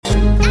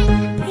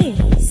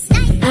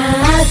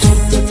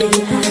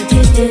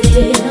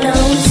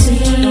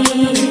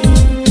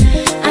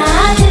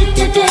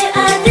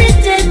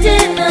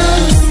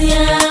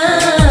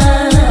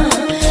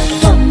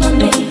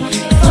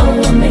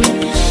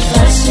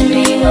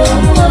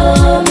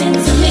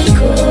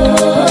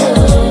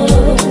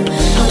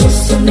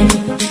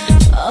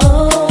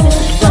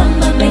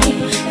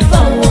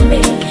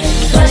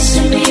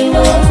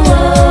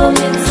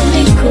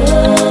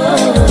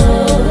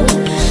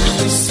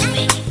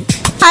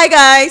Hi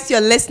guys,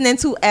 you're listening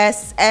to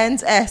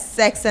S&S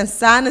Sex and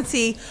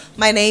Sanity.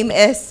 My name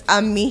is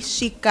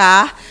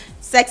Amishika.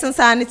 Sex and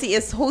Sanity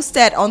is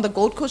hosted on the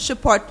Gold Coast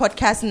Report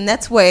Podcast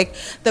Network,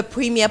 the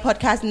premier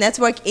podcast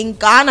network in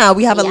Ghana.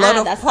 We have a lot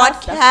of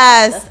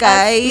podcasts,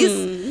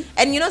 guys.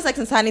 And you know, Sex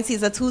and Sanity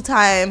is a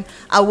 2-time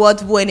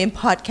award-winning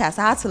podcast.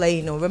 I had to let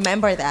you know.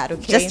 Remember that,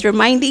 okay? Just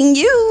reminding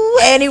you.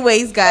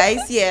 Anyways,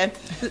 guys, yeah.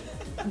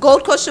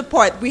 Gold Coast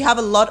Report, we have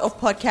a lot of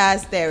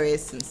podcasts. There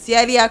is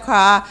Sincerely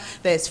Accra,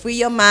 there's Free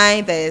Your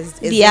Mind, there's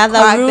The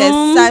Other Room,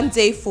 there's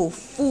Sunday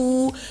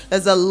Fufu.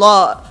 There's a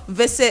lot.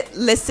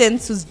 Listen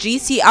to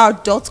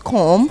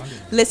GCR.com.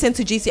 Listen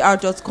to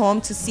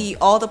GCR.com to see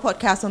all the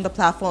podcasts on the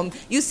platform.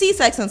 You see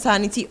Sex and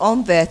Sanity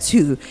on there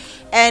too.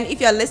 And if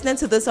you're listening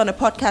to this on a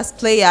podcast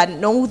player,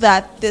 know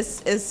that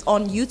this is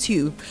on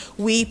YouTube.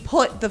 We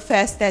put the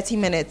first 30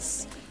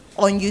 minutes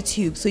on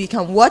YouTube so you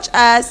can watch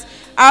us.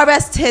 Our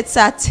best hits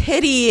are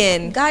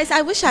tittying. Guys,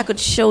 I wish I could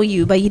show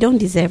you, but you don't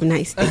deserve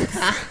nice things.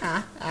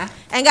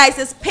 And guys,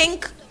 it's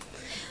Pink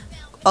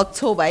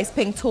October. It's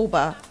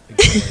Pinktober.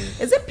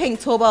 Is it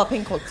Pinktober or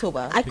Pink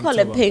October? I call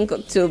it Pink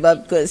October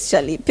because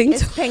Charlie,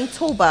 It's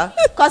Pinktober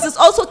because it's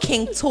also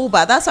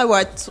Kingtober. That's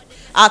why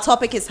our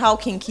topic is how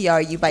kinky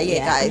are you? But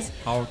yeah, guys,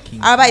 how kinky.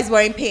 Araba is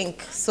wearing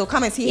pink, so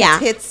come and see his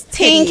tits.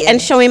 Pink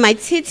and showing my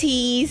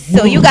titties.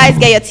 So you guys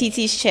get your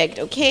titties checked,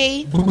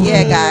 okay?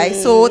 Yeah,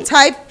 guys. So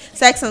type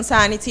Sex and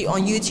Sanity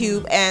on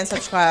YouTube and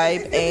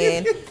subscribe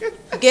and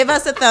give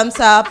us a thumbs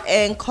up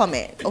and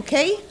comment,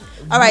 okay?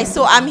 All right.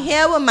 So I'm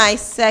here with my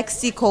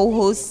sexy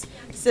co-host,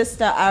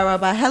 Sister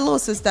Araba. Hello,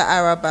 Sister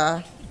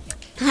Araba.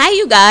 Hi,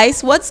 you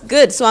guys. What's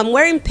good? So I'm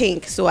wearing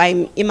pink. So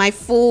I'm in my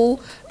full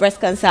breast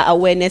cancer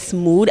awareness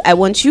mood. I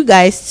want you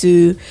guys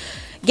to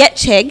get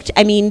checked.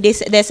 I mean,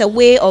 there's a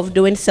way of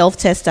doing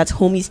self-test at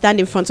home. You stand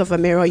in front of a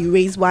mirror, you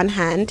raise one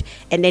hand,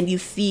 and then you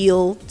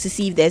feel to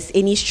see if there's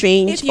any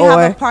strange. If you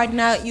have a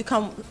partner, you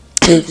can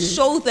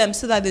show them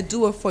so that they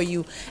do it for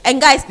you.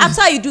 And guys,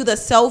 after you do the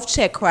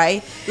self-check,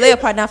 right, let your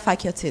partner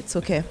fuck your tits,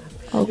 okay?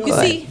 Oh, you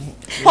God. see,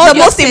 the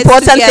most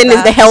important thing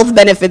is the health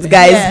benefits,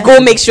 guys. Yeah. Go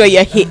make sure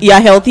you're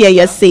healthy and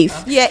you're safe.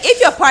 Yeah, if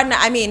your partner,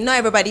 I mean, not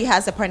everybody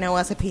has a partner who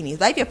has a penis.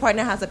 But if your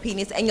partner has a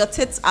penis and your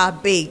tits are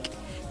big,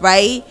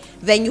 right,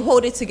 then you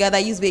hold it together,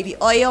 use baby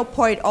oil,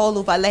 pour it all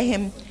over, let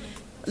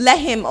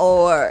him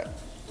or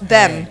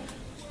them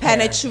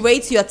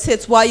penetrate your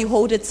tits while you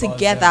hold it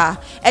together,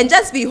 and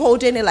just be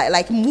holding it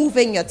like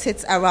moving your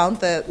tits around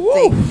the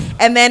thing.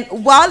 And then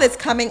while it's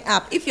coming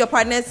up, if your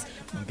partner's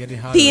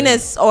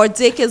penis or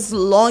dick is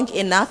long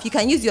enough, you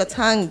can use your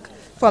tongue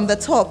from the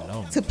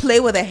top to play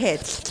with the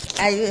head.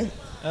 Okay,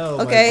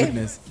 my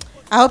goodness.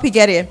 I hope you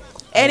get it.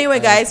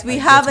 Anyway, guys, we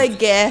have a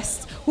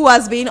guest who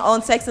has been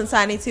on Sex and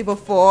Sanity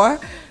before.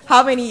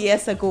 How many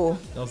years ago?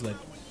 That was like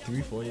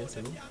 3-4 years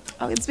ago.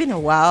 Oh, it's been a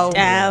while.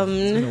 It's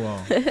been a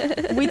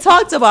while. We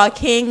talked about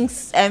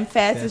kinks and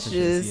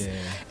fetishes,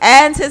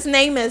 and his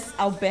name is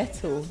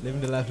Alberto.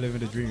 Living the life, living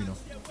the dream, you know.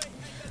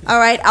 All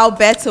right,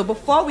 Alberto,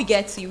 before we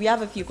get to you, we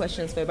have a few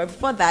questions for you. But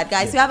before that,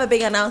 guys, we have a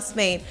big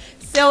announcement.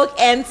 Silk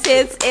and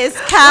Tits is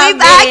coming. We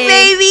back,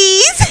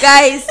 babies.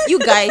 Guys, you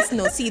guys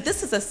know. See,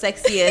 this is the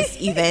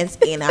sexiest event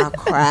in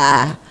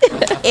Accra.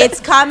 It's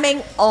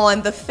coming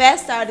on the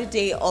first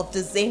Saturday of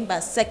December,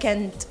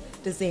 2nd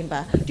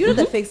December. Do you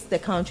know the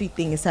country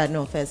thing is starting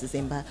on 1st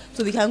December?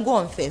 So we can go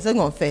on 1st. Let's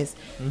go on 1st.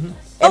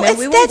 Oh,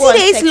 it's 30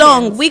 days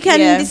long. We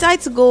can decide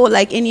to go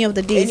like any of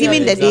the days,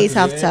 even the days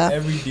after.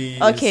 Every day.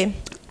 Okay.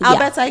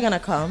 Alberta, are you gonna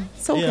come?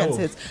 So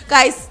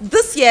guys,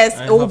 this year's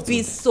it will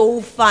be so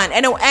fun,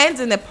 and it will end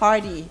in a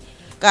party.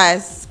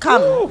 Guys,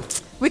 come. Woo.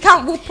 We'll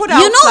put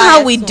out. You know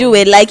how we do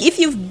it. Like if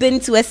you've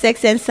been to a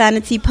Sex and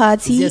Sanity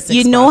party,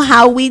 you know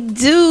how we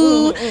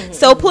do.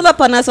 So pull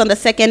up on us on the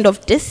 2nd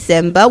of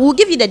December. We'll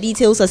give you the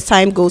details as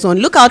time goes on.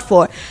 Look out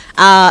for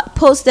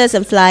posters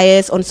and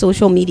flyers on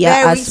social media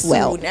very as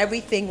well. Soon,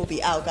 everything will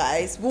be out,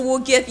 guys. We will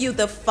give you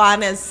the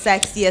funnest,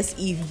 sexiest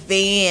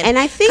event. And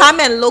I think come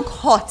and look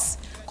hot.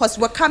 Because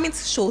we're coming to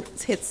show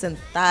tits and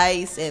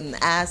thighs and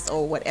ass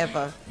or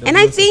whatever. And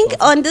I think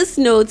on this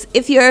note,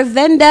 if you're a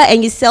vendor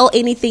and you sell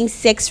anything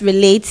sex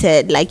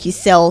related, like you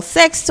sell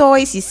sex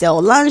toys, you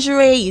sell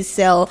lingerie, you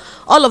sell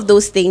all of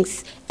those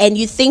things, and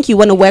you think you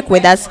want to work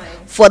with us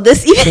for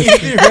this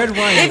even red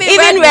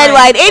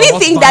wine,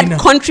 anything that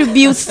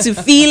contributes to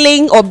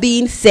feeling or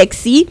being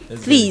sexy,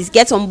 please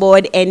get on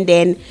board and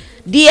then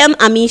DM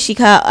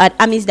Amishika at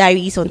Ami's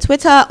Diaries on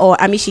Twitter or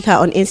Amishika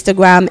on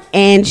Instagram,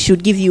 and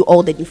should give you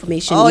all the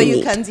information or you you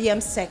need. can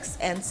DM Sex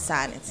and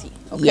Sanity.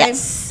 Okay?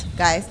 Yes,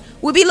 guys,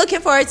 we'll be looking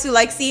forward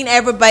to seeing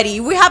everybody.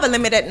 We have a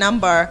limited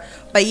number,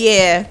 but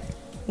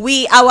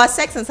our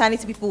Sex and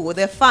Sanity people,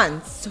 they're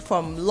fans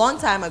from long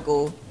time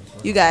ago.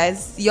 You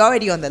guys, you're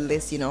already on the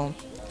list, you know.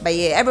 But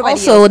everybody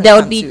also there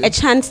would be a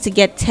chance to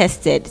get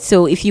tested.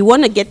 So if you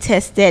want to get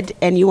tested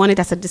and you want it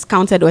as a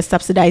discounted or a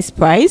subsidized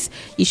price,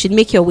 you should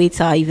make your way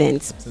to our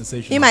event.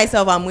 Sensational. Me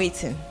myself, I'm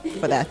waiting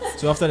for that.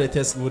 So after the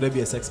test, will there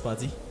be a sex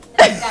party?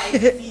 Guys,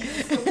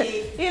 please,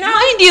 okay.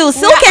 Mind you, we're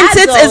Silk and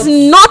Tits adults.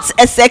 is not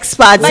a sex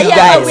party, But Yeah, yeah,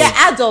 guys. but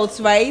we're adults,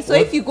 right? So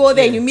if you go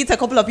there and you meet a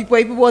couple of people,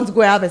 if you want to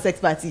go and have a sex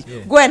party,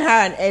 go and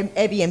hire an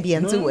Airbnb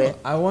and do it.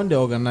 I want the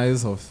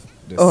organizers of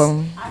this.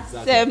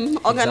 Them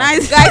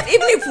organized. Guys,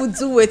 even if we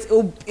do it,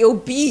 it'll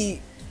be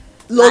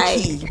low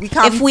key. We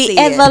can't. If we say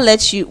ever it.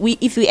 let you,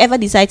 if we ever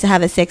decide to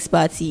have a sex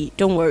party,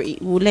 don't worry,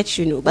 we'll let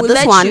you know. But We'll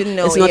this let one you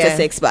know, is not yeah. a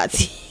sex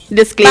party. But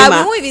Disclaimer.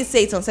 we won't even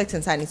say it on Sex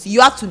and Sanity. You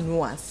have to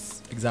know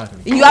us.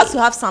 Exactly. You have to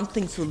have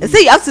something to lose. So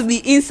you have to be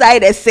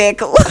inside a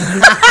circle.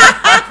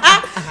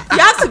 You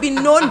have to be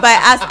known by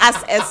us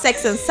as a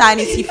Sex and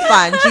Sanity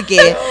fan. You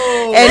get.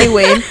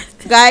 Anyway,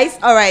 guys.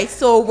 All right.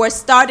 So we're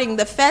starting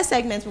the first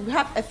segment. We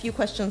have a few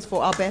questions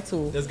for Alberto.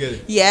 Let's get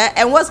it. Yeah.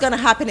 And what's gonna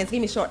happen is give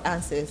me short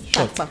answers.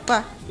 Short.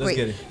 Let's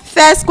get it.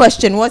 First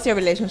question. What's your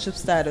relationship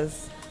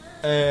status?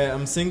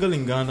 I'm single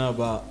in Ghana,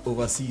 but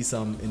overseas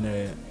I'm in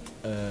a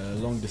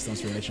long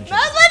distance relationship.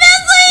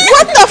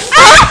 What the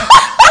fuck?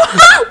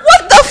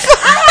 What the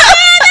fuck?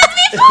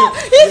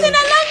 He's in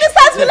a long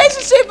distance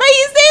relationship, but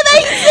you say that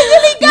he's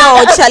really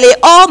No, Charlie,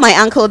 all my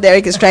uncle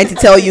Derek is trying to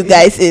tell you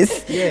guys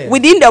is Yeah.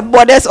 within the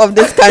borders of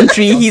this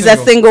country, he's a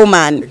single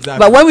man. Exactly.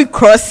 But when we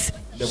cross,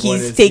 The he's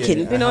borders, taken.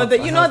 yeah. You know,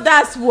 I have-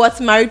 that's what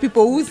married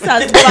people whose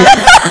husbands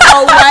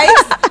or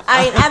wives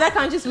are in other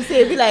countries will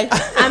say. Be like,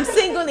 I'm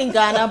single in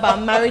Ghana, but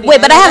I'm married. Wait,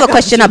 in but I have a another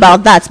question country.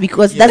 about that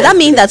because does Yes. that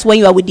mean that when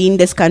you are within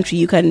this country,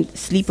 you can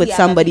sleep with See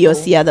other somebody or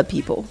people. see other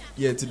people?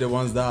 Yeah, to the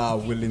ones that are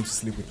willing to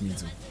sleep with me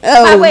too.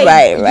 Oh, But wait,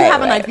 right, you right.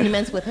 have an right.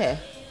 agreement with her.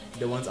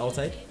 The ones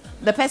outside?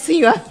 The person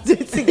you are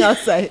dating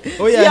outside.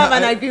 Oh, yeah, You have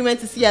an I-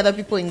 agreement to see other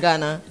people in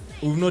Ghana.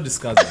 We've not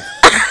discussed that.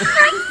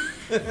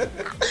 Why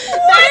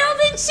have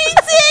been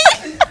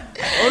cheating?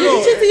 Oh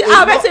no, Cheating. it's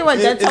I'll not- bet you when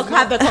then it's talk,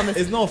 have the not-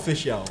 conversation. It's not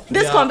official.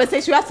 This Yeah.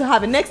 conversation we have to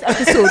have in next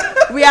episode.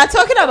 We are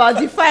talking about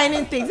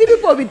defining things. If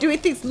people will be doing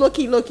things low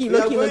key, We are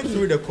going key.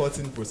 through the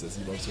courting process,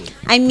 you know, so.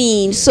 I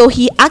mean, so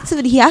he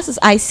has his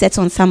eyes set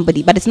on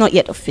somebody, but it's not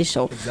yet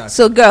official. Exactly.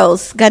 So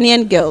girls,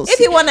 Ghanaian girls, If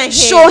you wanna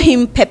show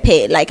him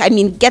Pepe, like I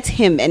mean, get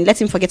him and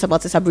let him forget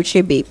about his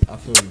abuche babe. I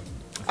feel you.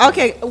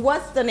 Okay,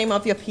 what's the name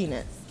of your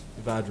penis?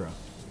 Vadra.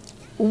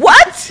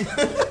 What?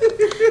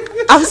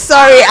 I'm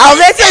sorry,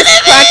 Alberto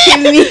is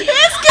cracking me.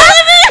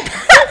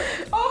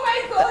 Oh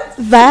my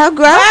god.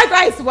 Viagra?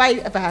 Viagra is why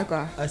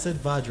Viagra. I said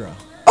Vadra.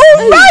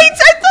 Oh right,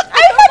 I thought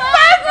I heard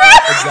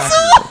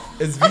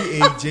Viagra. Exactly.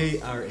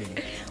 It's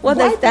Vajra. What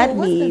Why does that though?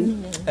 What's the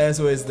mean? meaning?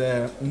 So it's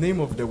the name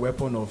of the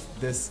weapon of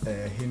this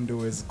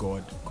Hinduist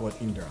god called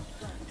Indra.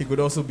 He could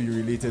also be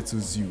related to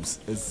Zeus.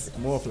 It's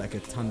more of like a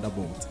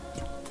thunderbolt,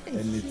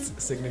 and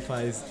it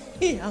signifies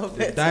Yeah, I'll the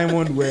bet.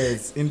 diamond where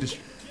it's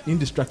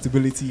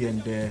indestructibility,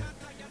 and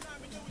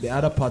the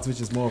other part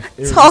which is more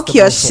of Talk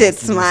your irresistible shit,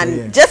 force, you know, man. so,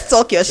 yeah. Just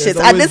talk your There's shit.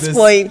 At always this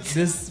point,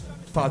 this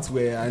part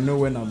where I know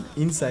when I'm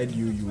inside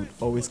you, you would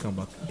always come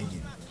back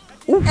again.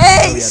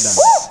 hey, we are done.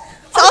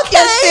 talk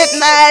your shit,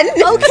 man.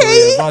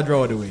 Okay. So, Vadra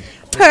all the way.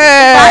 Per.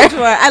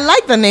 Viagra. I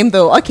like the name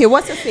though. Okay,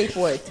 what's a safe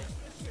word?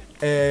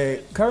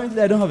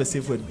 Currently, I don't have a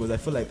safe word because I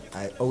feel like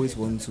I always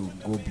want to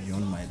go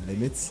beyond my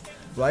limits.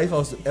 But if I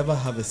was to ever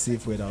have a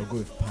safe word, I'll go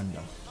with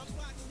panda.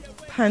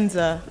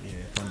 Panda. Yeah,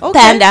 panda. Okay.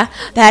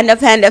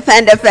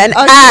 Panda.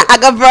 Ah, I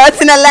got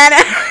brought in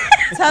Atlanta.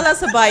 Tell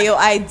us about your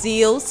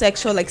ideal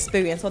sexual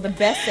experience or the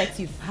best sex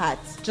you've had.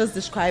 Just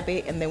describe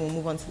it and then we'll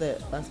move on to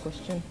the last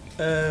question.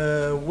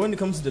 When it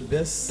comes to the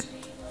best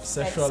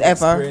sexual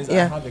Sex ever, experience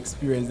yeah. I have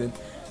experienced, and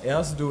it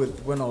has to do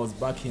with when I was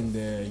back in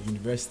the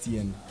university,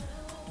 and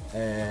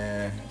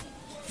a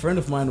friend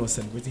of mine was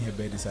celebrating her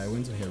birthday, so I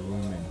went to her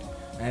room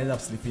and I ended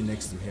up sleeping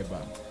next to her.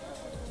 But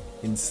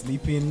in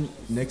sleeping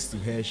next to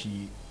her,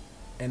 she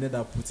ended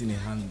up putting her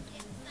hand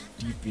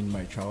deep in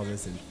my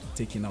trousers and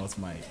taking out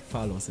my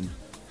phallus and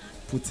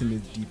putting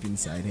it deep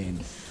inside her. And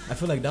I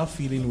feel like that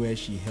feeling where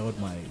she held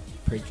my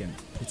prick and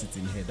put it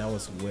in her, that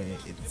was where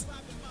it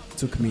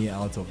took me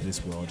out of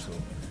this world. So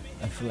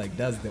I feel like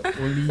that's the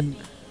only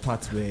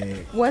part where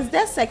Was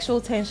there sexual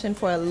tension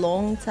for a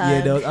long time?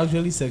 yeah, there was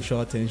actually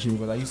sexual tension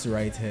because I used to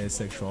write her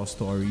sexual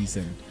stories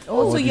and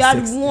Oh, all so these you had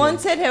sex- yeah,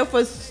 wanted her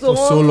for so,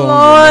 for so long.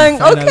 long. And then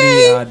finally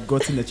Okay. I had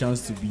gotten the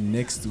chance to be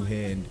next to her,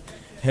 and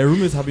her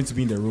roommates happened to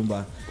be in the room,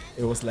 but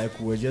it was like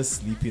we were just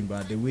sleeping,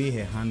 but the way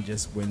her hand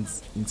just went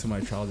into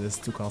my trousers,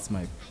 took out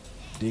my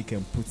dick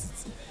and put it,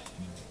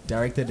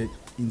 directed it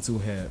into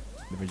her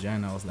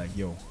vagina, I was like,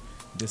 yo,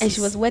 this And is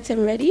she was wet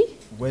and ready.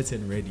 wet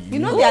and ready. You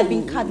know they had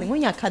been cuddling.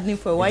 When you're cuddling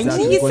for a while,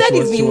 Exactly, he because said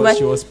he's been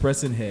she was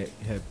pressing her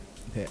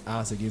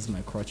ass against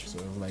my crotch, so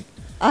it was like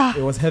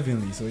it was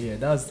heavenly. So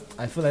yeah,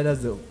 I feel like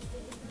that's the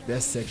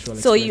best sexual.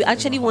 So you experience I've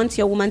actually ever want had.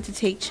 your woman to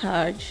take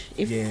charge.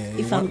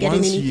 If I'm on- getting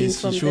once anything she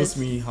from shows this.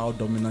 me how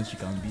dominant she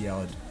can be, I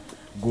would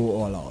go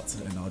all out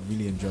and I would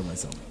really enjoy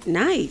myself.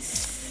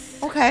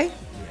 Nice. okay.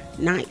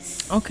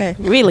 Nice. Okay.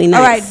 Really nice.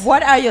 All right.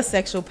 What are your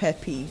sexual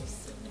pet peeves?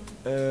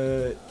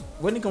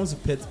 When it comes to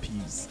pet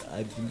peeves,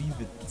 I believe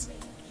it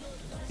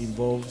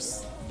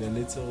involves the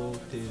little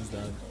things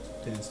that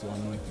tends to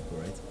annoy people,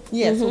 right?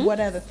 Yeah. So what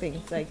are the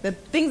things? Like the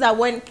things that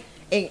when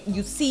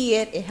you see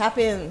it, it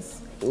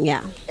happens.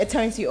 Yeah. It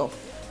turns you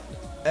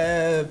off.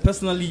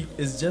 Personally,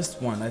 it's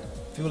just one. I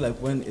feel like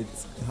when it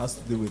has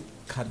to do with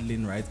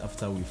cuddling right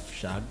after we've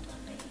shagged,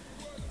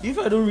 if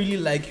I don't really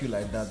like you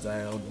like that,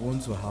 I would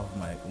want to have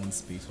my own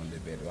space on the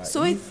bed, right?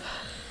 So if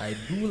I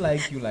do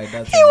like you like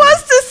that, He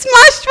wants to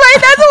smash, right?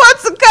 He doesn't want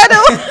to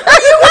cuddle.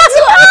 He wants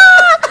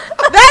to.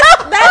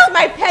 That's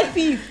my pet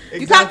peeve.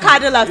 You can't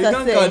cuddle after You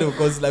can't sex. cuddle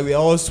because like we're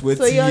all sweaty.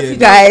 So you're- and-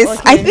 Guys, Okay.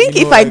 I think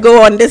You if know, I like-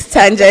 go on this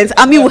tangent,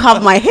 Ami will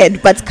have my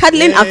head. But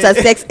cuddling Yeah. after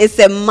sex is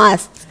a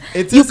must.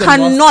 It You is a must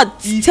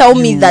cannot if tell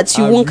me you that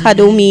you are won't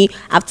cuddle really- me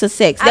after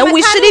sex. I'm Then a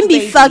we cuddle shouldn't be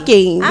baby.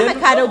 fucking. I'm a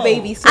cuddle No.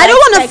 baby. So I don't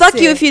want to expect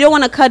fuck you it. if you don't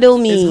want to cuddle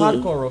me. It's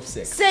hardcore rough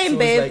sex. Same, So it's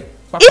babe. like,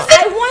 If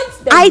I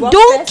want the I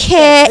don't roughest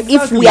care sex. if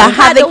Exactly. we are You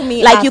cuddle having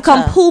me like you can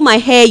after. pull my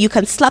hair, you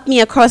can slap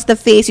me across the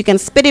face, you can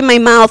spit in my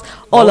mouth,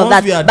 all But of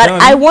once we are that. But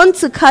done- I want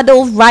to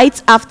cuddle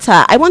right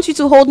after. I want you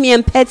to hold me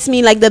and pet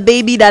me like the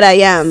baby that I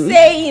am.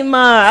 Same.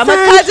 I'm a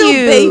Thank cuddle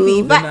you.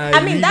 baby. But Then I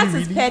I mean, that's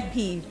really, his pet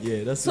peeve.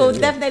 yeah, that's So it,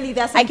 yeah. definitely,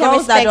 there's I some can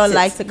girls that respect don't it.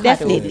 like to cuddle.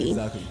 Definitely. Yeah,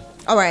 exactly.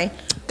 All right,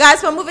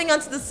 guys, we're moving on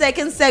to the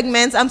second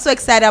segment. I'm so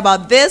excited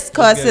about this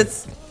because Okay.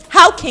 it's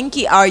how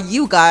kinky are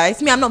you guys?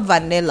 Me, I'm not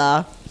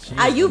vanilla. She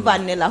Are is you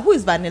vanilla? Who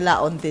is vanilla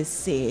on this?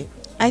 Say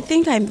I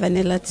think I'm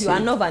vanilla too. you are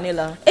not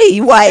vanilla.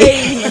 Hey, why?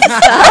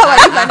 How are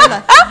you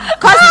vanilla?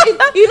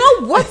 Because you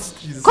know what?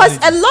 Jesus, Because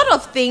a honey. lot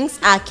of things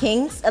are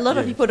kinks. A lot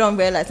of Yeah. people don't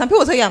realize. Some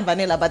people say I'm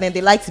vanilla, but then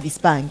they like to be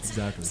spanked.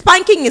 Exactly.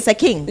 Spanking is a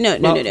king. No,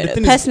 Well, no. the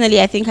thing is-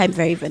 Personally, I think I'm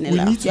very We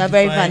vanilla. need to You are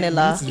very define-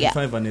 vanilla. We need to Yeah.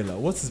 define vanilla.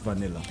 What is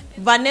vanilla?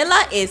 Vanilla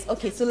is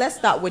okay. So let's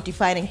start with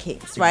defining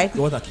kinks, right?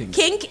 What are kinks?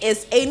 Kink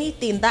is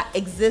anything that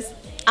exists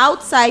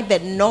outside the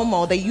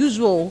normal, the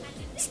usual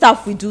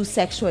stuff we do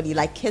sexually,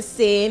 like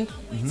kissing,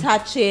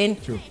 touching,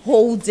 True.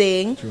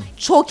 holding, True.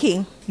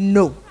 choking.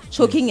 No,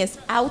 choking is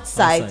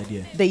outside, Outside,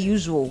 yeah. the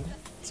usual.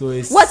 So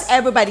it's What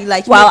everybody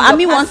likes. Wow, Maybe your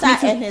Ami wants me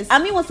pastor to. and his-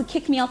 Ami wants to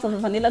kick me out of the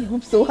vanilla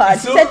group so hard.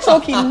 She So- said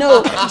choking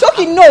no,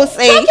 choking no.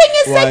 Say Choking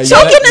is Why, sex. you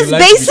choking like- is you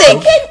like to be basic.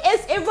 choked? Choking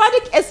is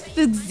erotic to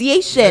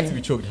asphyxiation.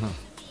 be choked, huh?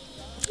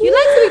 You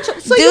like to be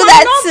choked. So do you are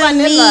that not to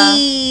vanilla.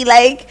 me,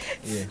 like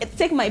Yeah.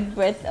 take my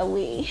breath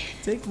away.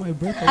 Take my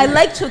breath I away.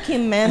 like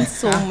choking men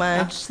so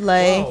much.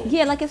 Like, Wow.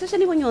 Yeah, like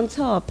especially when you're on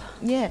top.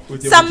 yeah.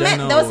 With your Some vagina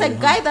men, there was or a your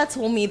guy hand? that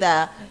told me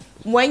that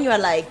when you're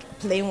like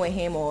playing with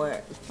him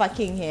or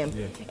fucking him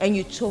Yeah. and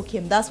you choke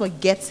him, that's what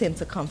gets him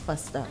to come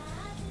faster.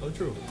 Oh,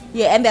 true.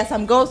 Yeah, and there's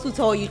some girls who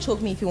tell you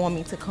choke me if you want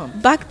me to come.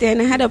 Back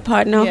then, I had a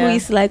partner Yeah. who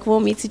used to like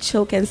want me to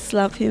choke and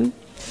slap him.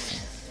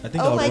 I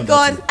think I Oh would my want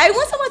god, that I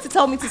want someone to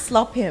tell me to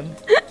slap him.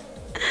 too.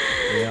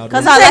 Yeah, I'd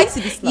Because want I that. like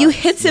to be slapped. You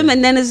hit him,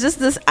 and then it's just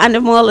this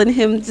animal in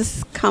him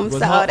just comes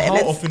But how, out, and how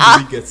it's often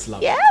do we get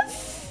slapped? yes.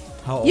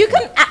 How often? You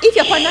can, if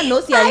your partner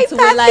knows you a Hi, little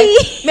way, like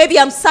papi. maybe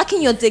I'm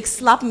sucking your dick,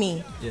 slap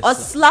me, Yes, or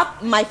slap.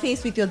 slap my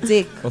face with your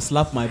dick. Or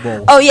slap my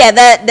ball Oh yeah,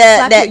 Slap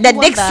the it, you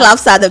want dick that?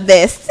 slaps are the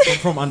best.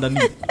 from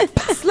underneath.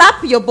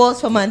 Slap your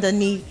balls from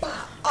underneath.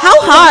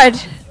 How hard?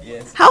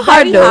 Yes. How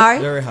hard Very though?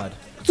 hard. Very hard.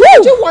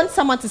 Would you want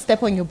someone to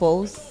step on your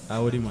balls? I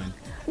wouldn't mind.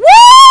 Woo!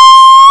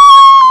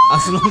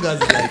 As long as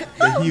like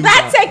the heels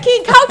That's are- a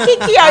kink. How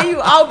kinky are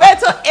you?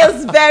 Alberto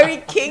is very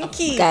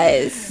kinky.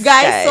 Guys,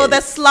 so the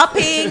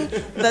slapping,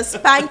 the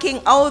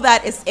spanking, all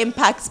that is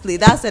impact play.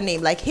 That's the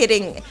name, like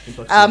hitting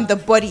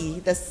the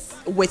body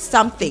with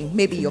something,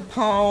 maybe your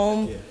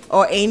palm Yeah.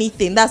 or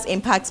anything. That's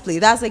impact play.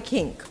 That's a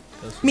kink.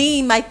 That's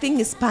Me, my thing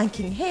is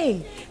spanking.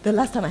 Hey, the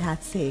last time I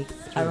had sex,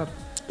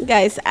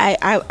 Guys,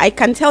 I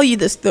can tell you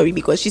the story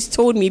because she's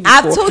told me before.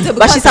 I've told her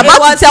but she's because it about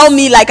was- to tell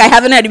me like I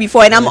haven't heard it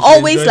before, and I'm Yeah, she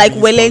always enjoyed like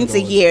being willing spanked to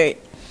always. hear it.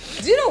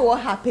 do you know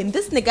what happened?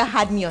 This nigga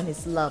had me on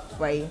his lap,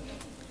 right?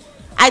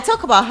 I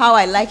talk about how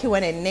I like it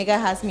when a nigga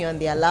has me on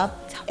their lap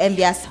and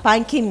they are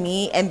spanking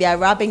me and they are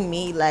rubbing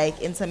me like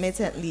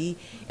intermittently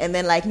and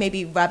then like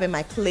maybe rubbing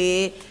my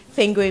clit,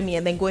 fingering me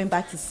and then going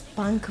back to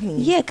spank me.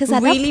 Yeah, because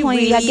at really, that point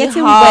really you're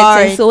getting hard.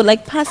 wet, and so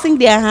like passing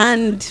their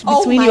hand Oh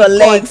between my your God,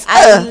 legs.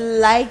 I Ugh.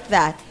 like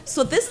that.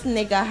 So this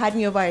nigga had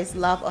me over his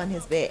lap on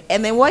his bed,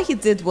 and then what he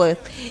did was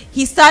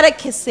he started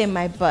kissing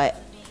my butt.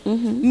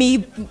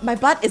 My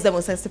butt is the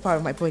most sensitive part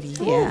of my body.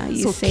 Yeah,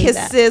 you so say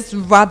that. kisses,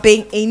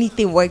 rubbing,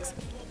 anything works.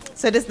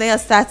 So this nigga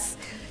starts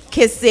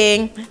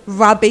kissing,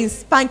 rubbing,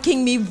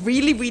 spanking me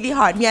really, really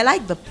hard. Me, I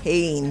like the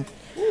pain.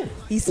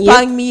 He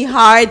spanked me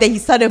hard, then he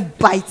started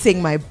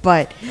biting my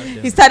butt.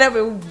 He started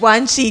with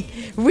one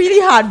cheek really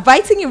hard,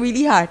 biting it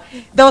really hard.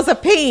 There was a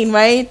pain,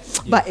 right?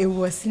 But it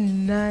was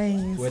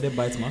nice. Were there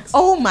bite marks?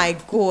 Oh my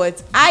God.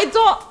 I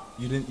don't,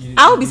 You didn't. You,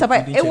 I you would be didn't-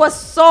 surprised. you It didn't was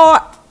check? sore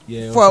Yeah,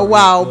 it was for a sore,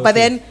 while, yeah, but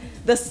okay. then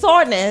the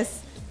soreness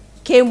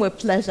came with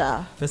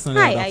pleasure.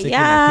 Personally, Hi, I've taken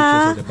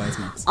yeah. like, pictures of the bite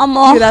marks.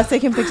 Omo, You'd have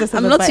taken pictures of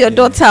I'm the not bite. your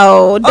daughter.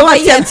 Oh. Don't Oh,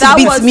 yeah, attempt that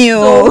to was beat me.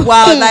 so Oh.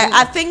 wild. Like,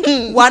 I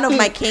think one of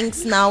my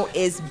kinks now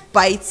is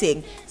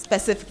biting,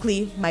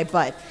 specifically my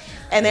butt.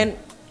 And then,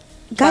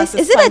 Guys, plus the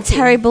is it a spanking.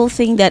 terrible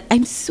thing that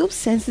I'm so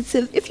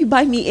sensitive? If you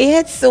bite me, it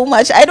hurts so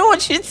much. I don't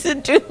want you to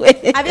do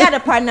it. Have you had a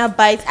partner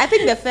bite? I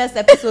think the first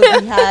episode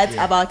we had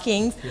about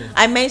kings,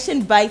 I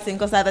mentioned biting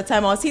because at the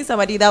time I was seeing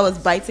somebody that was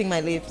biting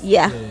my lips.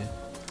 Yeah. Yeah.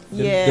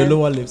 Yeah. The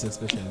lower lips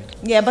especially.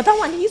 Yeah, but that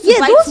one he used to Yeah,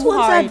 bite those too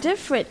ones hard. are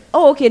different.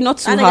 Oh, okay, not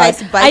too And the hard.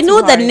 guys bite I know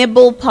too the hard.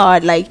 nibble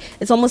part, like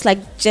it's almost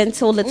like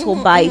gentle little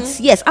bites.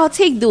 Yes, I'll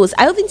take those.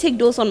 I even take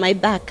those on my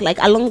back, like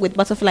along with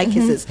butterfly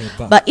kisses. Hey,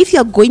 But if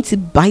you're going to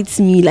bite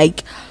me,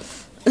 like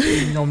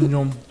Nom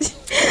nom.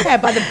 Yeah,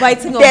 but the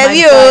biting of there my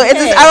you, back, it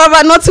is hey.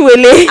 Araba, not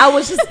Wele. I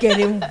was just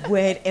getting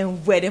wet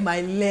and wet in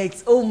my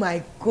legs. Oh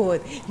my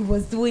god, he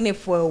was doing it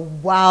for a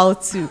while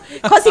too,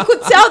 because he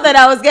could tell that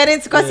I was getting.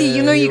 Because Yeah,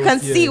 you know, he you can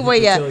was- yeah, see he where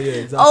could you're. tell, yeah,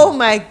 exactly. Oh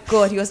my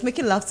god, he was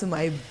making love to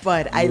my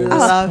butt. I Yeah,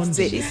 loved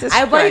responding. it. Jesus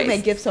I bought him a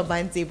Christ. gift on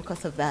my day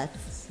because of that.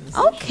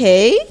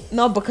 Okay.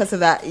 Not because of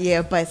that,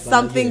 yeah, but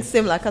something yeah.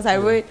 similar. Because I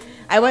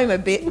bought him a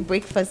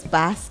breakfast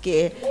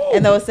basket,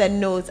 and there was a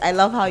note. I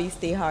love how you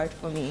stay hard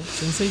for me.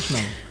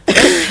 Sensational.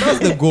 That's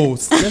the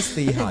goals. Just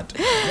stay hard.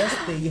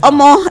 Just stay hard.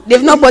 Omo,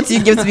 they've not bought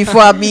you gifts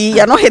before, Abi.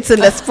 You're not hitting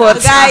the spot.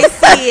 So guys,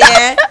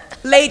 yeah,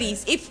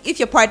 ladies, if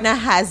your partner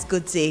has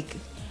good dick,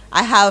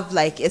 I have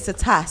like it's a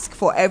task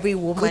for every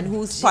woman Good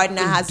whose dick, partner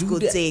don't has do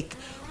good that. dick,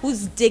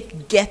 whose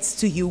dick gets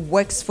to you,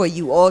 works for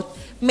you, or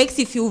makes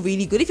you feel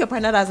really good. If your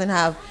partner doesn't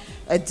have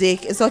a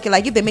dick, it's okay.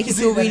 Like if they make you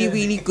feel really,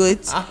 really good,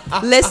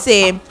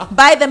 listen,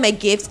 buy them a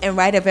gift and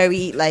write a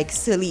very like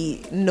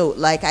silly note.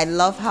 Like I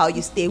love how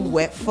you stay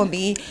wet for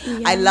me.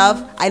 I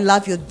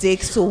love your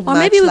dick so much. Or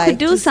maybe we like, could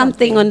do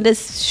something on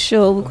this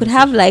show. We could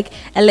have like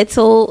a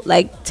little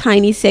like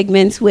tiny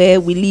segments where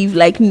we leave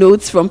like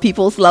notes from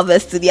people's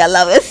lovers to their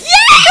lovers.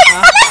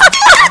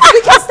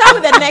 We can start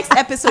with the next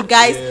episode,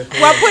 guys.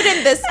 We're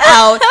putting this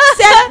out.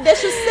 They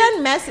should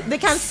send message. They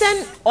can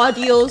send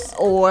audios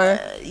or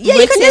Yeah,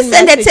 you can just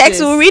send a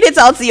text. We'll read it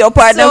out to your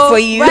partner for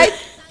you.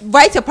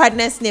 Write your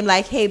partner's name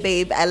like, hey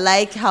babe, I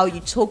like how you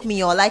choke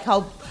me, or I like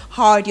how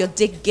hard your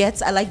dick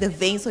gets. I like the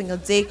veins on your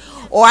dick,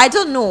 or I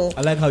don't know.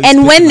 I like how you And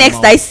spit when in my next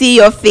mouth. I see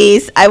your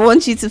face, I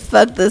want you to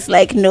fuck this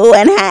like no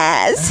one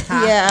has.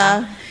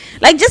 Yeah.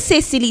 Like just say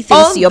silly things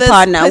On to your this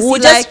partner.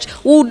 pussy,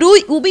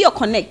 We'll be your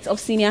connect of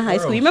senior high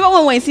school. Bro. You remember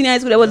when we were in senior high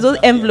school, there was those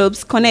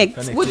envelopes connect.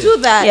 Connect. We'll do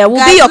that. Yeah, we'll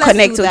Guys, be your let's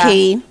connect, do that.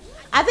 okay?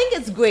 I think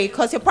it's great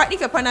because if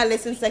your partner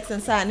listens Sex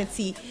and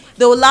Sanity,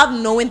 they will love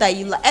knowing that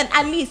you and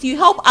at least you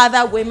help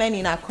other women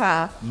in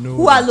Accra No,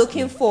 who are that's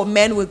looking for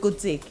men with good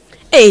dick.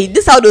 Hey,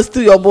 this how those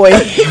two your boy.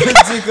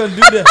 You can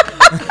do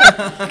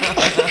that.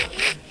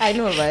 I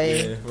know,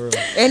 right? Yeah, bro.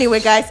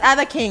 Anyway, guys,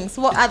 other kings.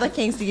 What other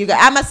kings do you guys?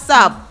 I'm a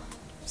sub.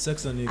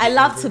 Sex on you. I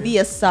love to be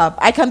a sub.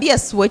 I can be a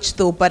switch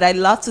though, but I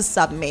love to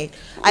submit.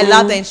 I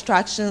love the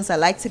instructions. I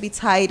like to be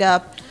tied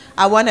up.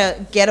 I want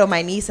to get on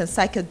my knees and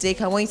suck your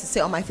dick. I want you to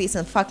sit on my face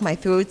and fuck my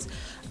throat.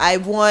 I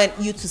want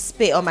you to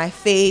spit on my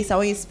face. I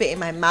want you to spit in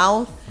my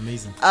mouth.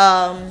 Amazing.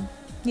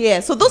 Yeah.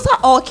 So those are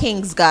all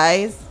kings,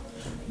 guys.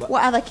 But-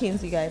 What other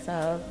kings you guys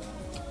have?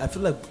 I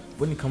feel like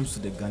when it comes to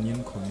the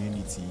Ghanaian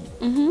community,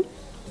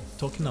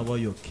 talking about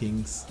your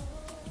kings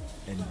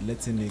and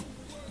letting it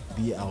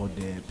be out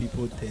there,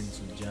 people tend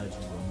to judge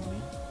you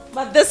wrongly.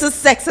 But this is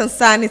Sex and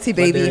Sanity, But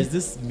baby. there is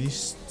this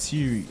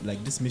mystery,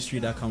 like this mystery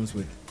that comes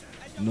with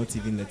not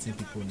even letting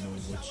people know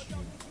what you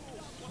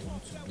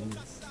want to do.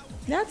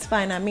 That's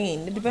fine. I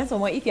mean, it depends on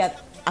what. If you're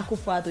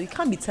Akufado, you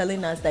can't be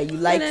telling us that you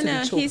like to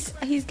be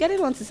choked. He's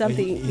getting onto But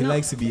something. he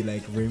likes to be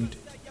like rimmed.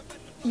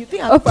 You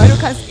think Akufado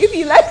can? If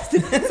he likes to,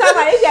 somebody,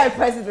 if you're a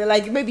president,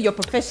 like maybe your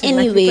profession, like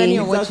Anyway. depending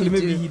on what Exactly, you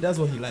maybe do, he does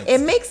what he likes. it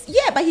makes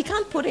but he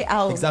can't put it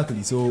out.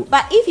 Exactly. So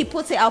But if he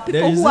puts it out,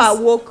 people There is who are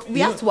this- woke, we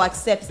you have know, to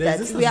accept there's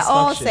that this we are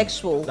all satisfaction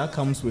sexual. that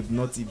comes with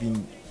not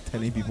even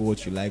telling people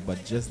what you like,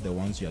 but just the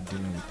ones you are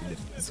dealing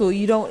with. So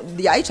you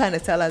don't. Are you trying to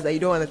tell us that you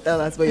don't want to tell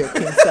us where your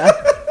kids are?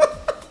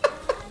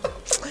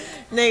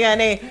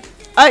 Nigga.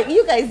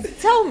 You guys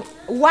tell me.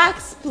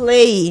 Wax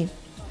play.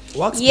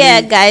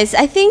 Yeah, guys,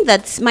 I think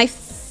that's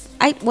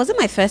wasn't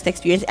my first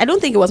experience. I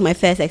don't think it was my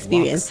first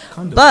experience,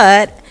 kind of.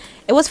 but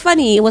it was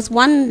funny. It was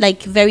one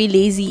like very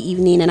lazy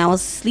evening, and I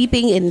was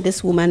sleeping in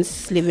this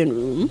woman's living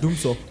room. Doom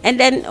so. And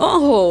then,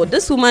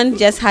 this woman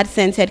just had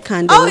scented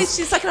candles. Oh,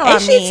 she's talking about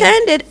and she me.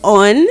 turned it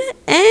on,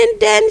 and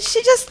then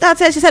she just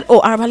started. She said, "Oh,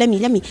 Arba, let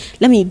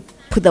me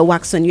put the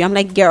wax on you." I'm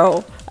like,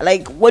 "Girl,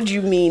 like, what do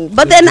you mean?"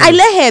 But then I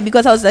let her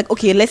because I was like,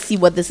 "Okay, let's see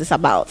what this is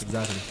about."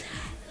 Exactly.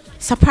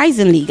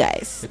 Surprisingly,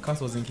 guys, The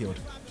cat wasn't killed.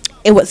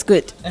 it was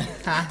good.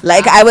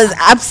 Like, I was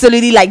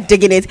absolutely like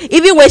digging it.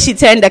 Even when she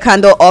turned the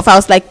candle off, I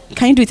was like,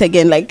 "Can you do it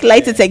again? Like,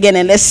 light it again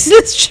and let's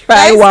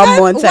try Guys, one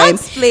more time."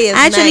 wax play is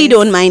I actually nice.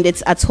 don't mind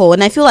it at all,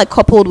 and I feel like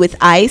coupled with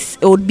ice,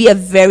 it would be a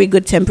very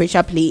good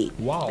temperature play.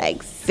 Wow.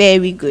 Like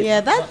very good. Yeah,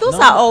 those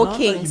Now- are all now that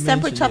kings. you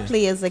Temperature mention,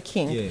 play is a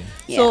king.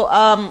 Yeah. So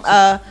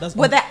That's with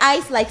one- the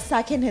ice, like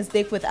sucking his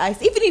dick with ice.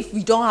 Even if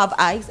you don't have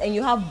ice and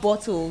you have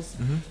bottles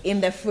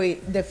in the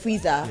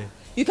freezer. Yeah.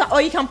 You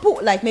can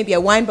put like maybe a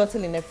wine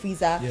bottle in the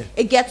freezer. Yeah.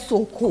 It gets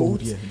so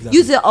cold. Yeah, exactly.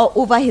 Use it all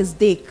over his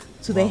dick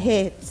to the Wow.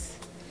 head,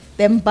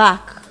 then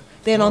back,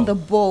 then on Wow. the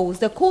balls.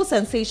 The cold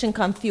sensation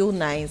can feel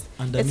nice.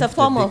 Underneath It's a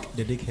form of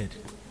the dick head.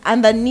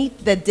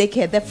 underneath the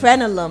dickhead, the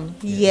frenulum.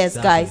 Yes,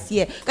 exactly. guys.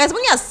 Yeah, guys.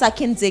 When you're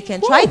sucking dick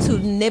and try to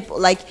nip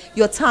like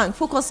your tongue,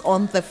 focus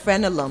on the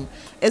frenulum.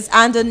 It's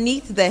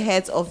underneath the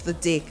head of the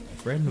dick.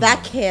 Frenulum.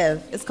 That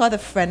curve. It's called the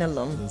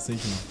frenulum.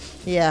 Sensational.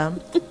 Yeah.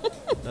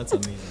 That's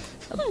amazing.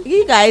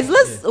 You guys,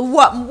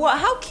 what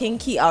how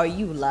kinky are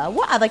you, la?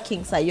 What other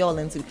kinks are y'all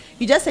into?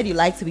 You just said you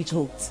like to be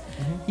choked.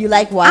 You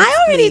like what?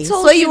 I already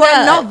told so you you are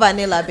that. not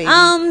vanilla, baby.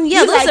 Yeah,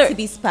 you those like are- to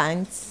be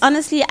spanked.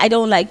 Honestly, I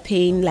don't like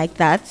pain like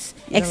that,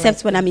 except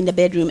like when I'm in the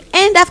bedroom.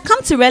 And I've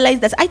come to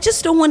realize that I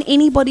just don't want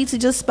anybody to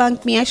just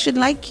spank me. I should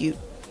like you.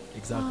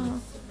 Exactly.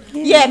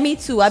 Yeah, me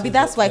too. Abi,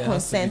 that's why There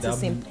has to be consent is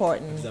that-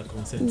 important. That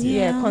consent.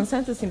 Yeah,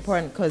 consent is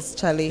important because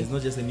Charlie. It's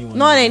not just anyone.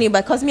 Not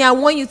anybody, because me, I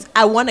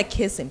want to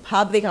kiss in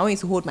public. I want you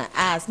to hold my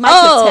ass, my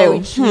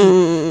Oh,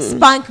 territory,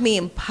 spank me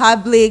in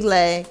public,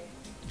 like.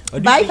 Or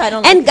do you But think- if I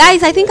don't, And like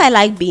guys, I think I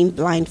like being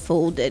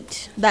blindfolded.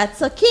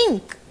 that's a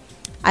kink.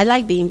 I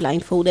like being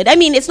blindfolded. I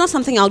mean, it's not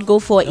something I would go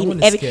for That in one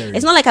is every. scary.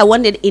 It's not like I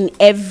want it in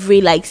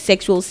every like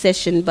sexual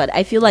session, but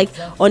I feel like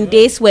on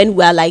days when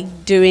we're like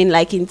doing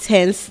like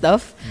intense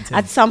stuff,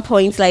 at some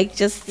point, like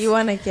just You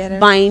want to get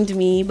it? bind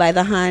me by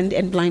the hand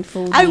and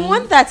blindfold I me,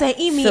 want that to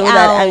eat me so out.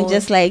 that I'm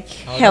just like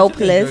I would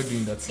helpless. enjoy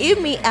doing that too.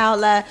 eat me out,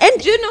 like.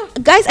 And do you know?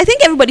 guys, I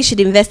think everybody should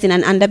invest in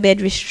an underbed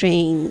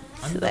restraint.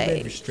 Underbed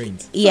Like,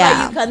 restraint.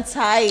 yeah. So that you can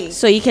tie.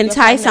 So you can your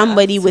tie partner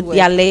somebody up with to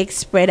their it. legs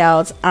spread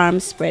out,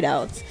 arms spread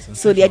out.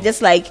 So they're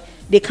just like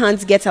they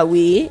can't get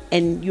away,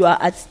 and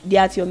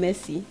they're at your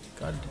mercy.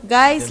 God.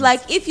 Guys, Damn it.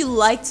 like if you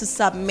like to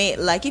submit,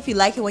 like if you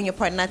like it when your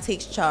partner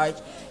takes charge,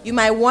 you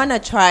might want to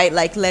try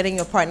like letting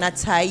your partner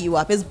tie you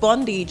up. It's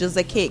bondage, it's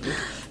a cake.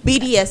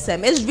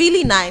 BDSM. It's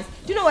really nice.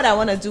 Do you know what I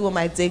want to do with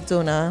my dick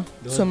donor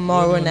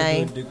tomorrow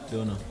night?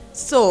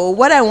 So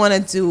what I want to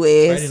do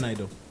is Friday night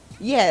though.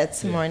 yeah,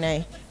 tomorrow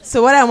night.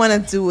 So what I want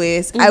to do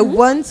is I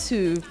want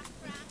to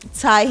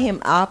tie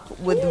him up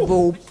with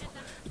rope,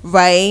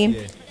 right?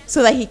 Yeah.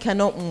 So that he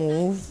cannot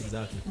move,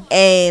 Exactly.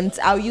 and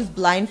I'll use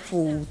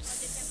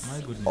blindfolds My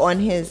goodness. on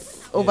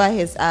his over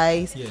his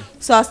eyes. Yeah.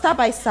 So I'll start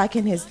by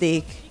sucking his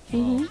dick,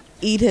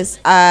 eat his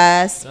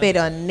ass, spit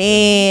on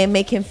him,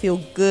 make him feel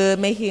good,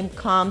 make him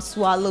calm,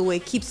 swallow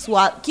it, keep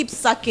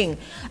sucking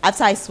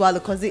after I swallow,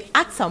 because it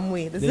acts some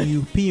way. Then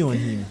you pee on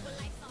him.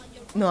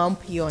 No, I'm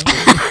pee on him.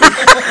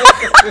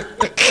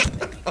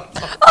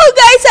 Oh,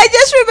 guys, I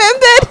just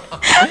remembered.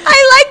 I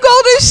like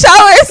golden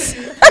showers.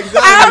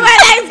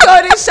 I like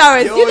golden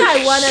showers. Yo, You know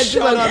I want to do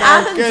shut it. up, I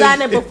haven't okay.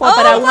 done it before,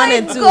 but I Oh want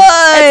to my do.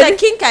 God. It's a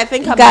kink I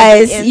think I'm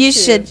Guys, you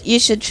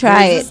should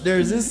try it.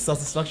 There's this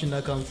satisfaction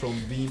that comes from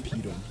being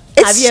peed on.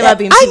 Have you ever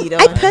been I peed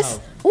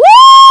on?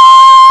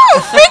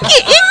 Woo!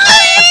 Freaky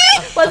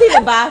icky! Was it in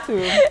the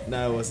bathroom?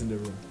 Nah, I was in the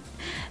room.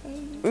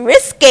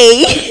 Risky.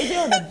 Is it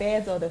on the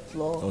bed or the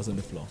floor? I was on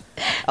the floor.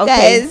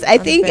 Guys, I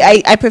think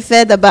I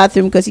prefer the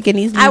bathroom because you can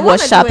easily I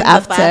want to wash do up it in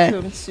after. the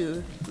bathroom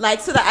too, like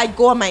so that I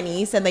go on my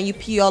knees and then you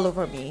pee all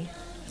over me.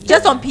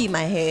 Just don't pee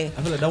my hair.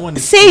 I feel like that one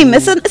is Same. too-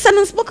 It's an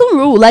unspoken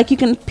rule. Like you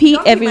can pee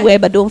Don't pee everywhere,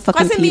 but don't fucking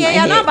Cause pee me, my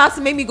you're not hair. about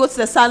to make me go to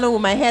the salon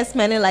with my hair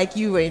smelling like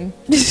urine.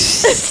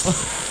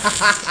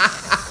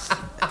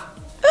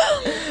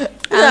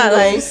 Yeah,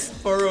 like,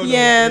 For real,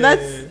 yeah, though.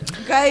 that's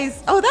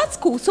guys. Oh, that's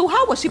cool. So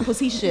how was she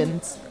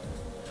positioned?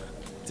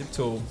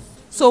 Tiptoe.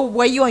 So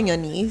were you on your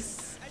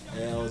knees?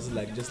 Yeah, I was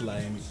like just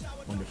lying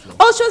on the floor.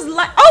 Oh, she was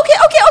like, okay,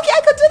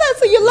 I could do that.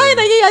 So you're lying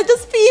and you're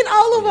just peeing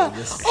all over.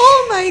 just-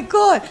 Oh my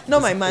god,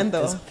 not my man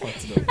though. It's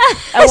fucked up.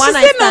 I She want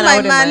said not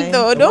my man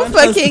though. Don't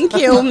fucking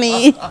kill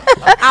me.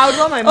 I would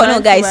want my man. Oh no,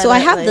 to guys. wear So I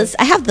that,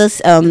 have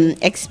this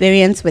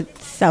experience with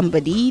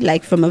somebody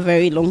like from a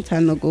very long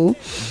time ago,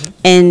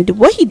 and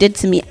what he did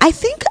to me, I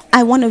think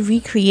I want to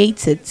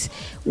recreate it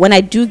when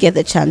I do get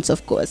the chance,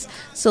 of course.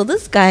 So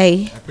this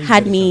guy pray you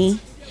had get a me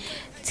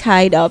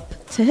tied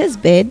up to his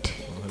bed,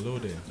 Oh, hello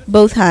there.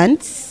 both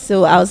hands.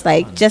 So I was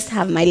like, just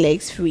have my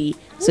legs free.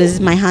 So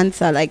my hands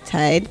are like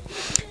tied,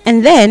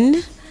 and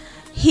then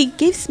he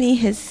gives me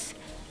his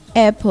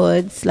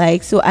AirPods,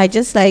 like so. I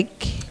just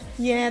like.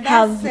 Yeah, that's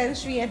have-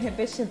 sensory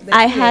inhibition.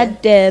 I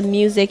had the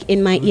music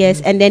in my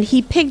ears, and then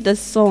he picked the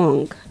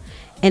song,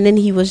 and then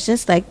he was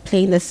just like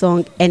playing the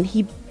song, and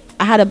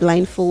I had a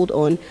blindfold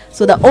on,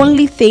 so the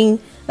only thing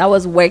that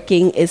was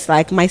working is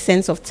like my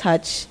sense of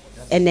touch,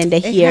 and then the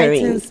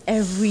hearing.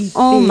 Everything.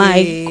 Oh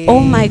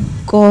my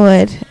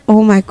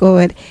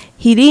god!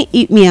 He didn't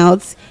eat me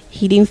out.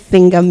 He didn't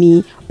finger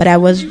me, but I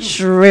was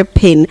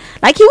dripping.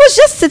 Like he was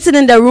just sitting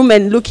in the room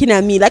and looking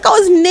at me, like I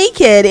was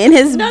naked in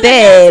his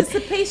bed.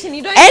 Anticipation.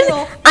 You don't And even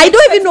know. I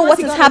don't even know what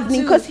he is gonna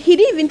happening do. because he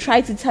didn't even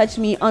try to touch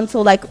me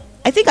until like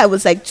I think I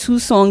was like 2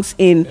 songs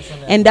in,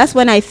 and that's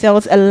when I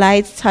felt a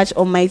light touch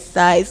on my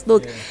thighs.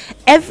 Look,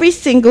 every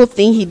single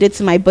thing he did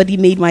to my body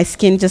made my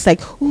skin just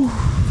like ooh,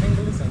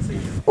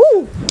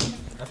 ooh.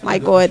 My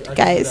God,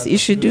 guys, you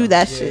should do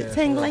that shit.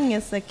 Tingling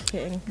is the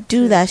king.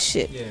 Do that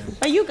shit. Yeah.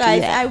 But you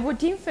guys, Yeah. I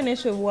wouldn't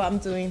finish with what I'm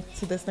doing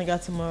to this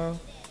nigga tomorrow.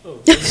 Oh,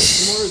 tomorrow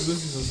is going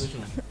to be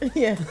sensational.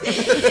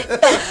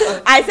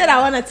 Yeah. I said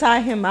I want to tie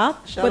him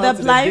up Shout with out a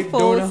to the dick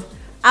blindfold. donor.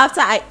 After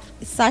I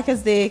suck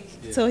his dick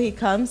till he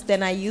comes.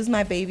 Then I use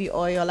my baby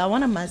oil. I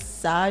want to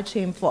massage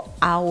him for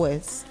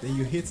hours. Then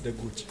you hit the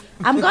gooch.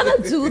 I'm gonna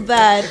do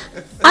that.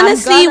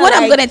 Honestly, what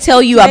I'm gonna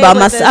tell you play about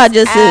with his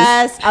massages is,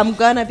 ass. I'm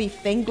gonna be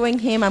fingering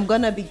him. I'm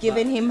gonna be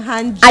giving him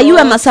hand are you a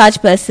jobs. massage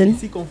person?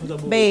 Is he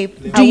comfortable? Babe,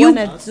 playing? Do I you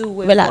wanna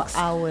do it relax? for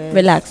hours.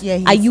 Relax. Yeah,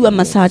 Are he's you a good.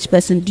 massage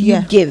person? Do you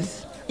Yeah. give?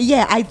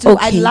 Yeah, I do.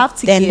 I love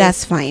to then give.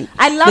 that's fine.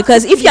 I love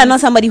because to if you're please. not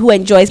somebody who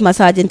enjoys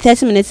massage, in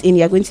 30 minutes in,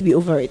 you're going to be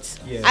over it.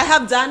 Yeah. I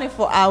have done it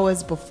for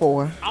hours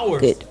before.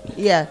 Hours. Good.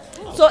 Yeah.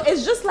 So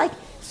it's just like,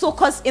 so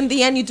because in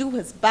the end you do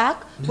his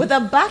back. With the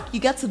back, you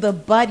get to the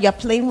butt. You're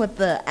playing with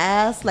the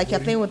ass, like you're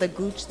playing with the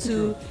gooch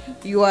too.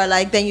 You are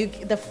like, then you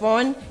the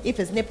front. If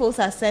his nipples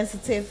are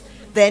sensitive,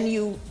 then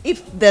you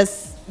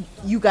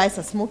guys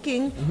are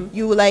smoking.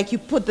 You light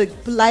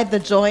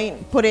the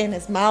joint, put it in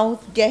his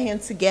mouth, get him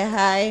to get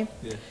high.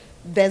 Yeah.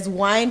 There's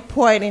wine,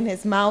 pour it in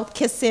his mouth,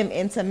 kiss him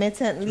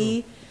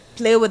intermittently,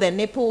 play with the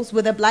nipples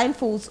with the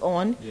blindfolds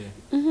on.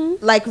 Yeah.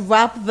 Like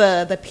wrap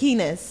the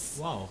penis.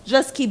 Wow.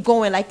 Just keep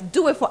going. Like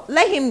do it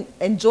let him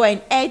enjoy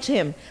and edge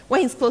him.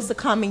 When he's close to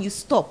coming, you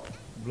stop.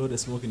 Blow the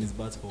smoke in his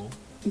butthole.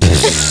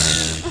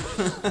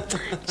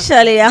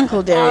 Surely,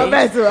 Uncle Derek.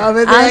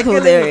 Uncle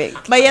Derek.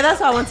 But yeah, that's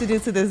what I want to do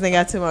to this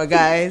nigga tomorrow,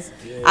 guys.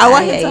 I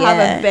want him to have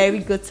Yeah. a very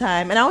good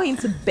time, and I want him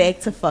to beg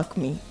to fuck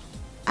me.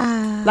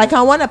 Ah. Like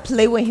I want to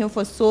play with him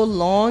for so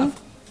long.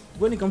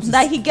 When it comes to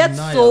Like, he gets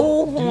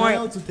so horny.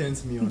 Denial too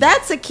turns me on.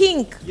 That's a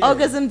kink, Yeah.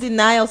 orgasm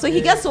denial. So he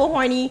Yeah. gets so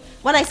horny.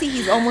 When I see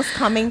he's almost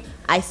coming,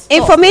 I stop.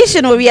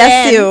 Information will be a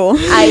Then seal.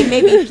 I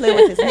maybe play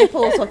with his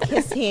nipples or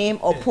kiss him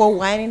or pour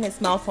wine in his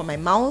mouth for my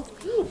mouth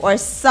or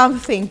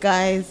something,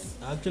 guys.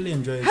 I actually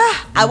enjoy it.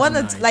 I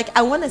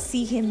want to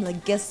see him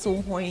like get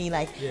so horny,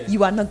 like Yeah.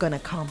 you are not gonna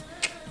come.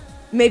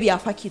 Maybe I'll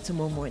fuck you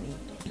tomorrow morning,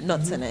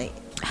 not tonight.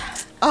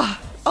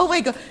 Oh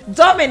my god,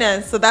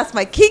 dominance. So that's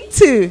my kink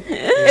too.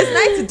 It's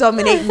nice to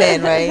dominate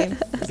men, right,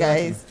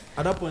 guys?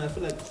 At that point, I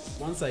feel like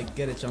once I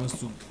get a chance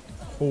to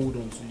hold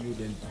on to you,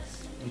 then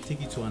we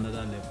take it to another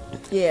level.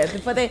 Yeah,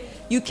 but then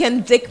you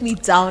can dick me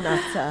down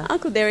after.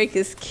 Uncle Derek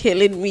is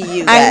killing me.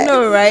 You I guys.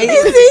 know, right?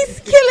 He's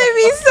killing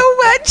me so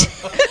much.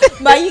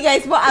 But you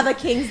guys, what other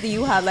kinks do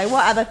you have? Like,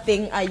 what other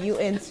thing are you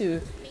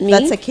into? Me?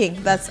 That's a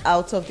kink. That's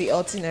out of the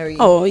ordinary.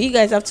 Oh, you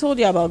guys, I've told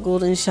you about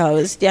golden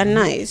showers. They're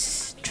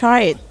nice.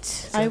 Try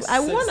it. I Sex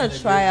want in to the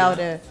try out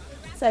graveyard.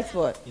 a sex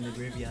what? In the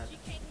graveyard.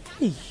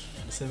 Hey.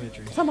 The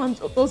cemetery. Someone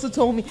also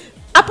told me.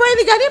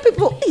 Apparently, Ghanaian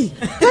people,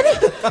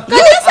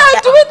 Ghanaians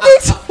are doing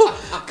this.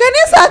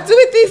 Ghanaians are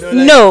doing this.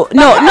 No. The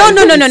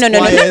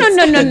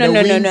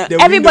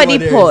wind Everybody over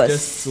there is pause.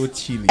 just so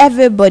chilly.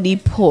 Everybody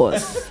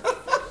pause.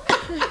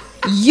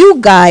 You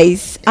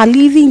guys are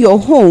leaving your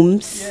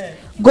homes,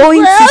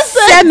 going Where to is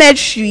it?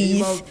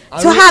 cemeteries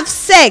to have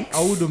sex.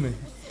 Awudume.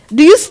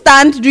 Do you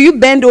stand? Do you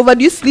bend over?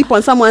 Do you sleep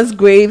on someone's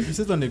grave? You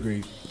sit on the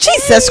grave.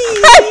 Jesus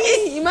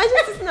Christ! Imagine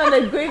sitting on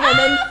the grave and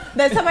then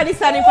there's somebody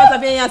standing in front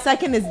of you and you're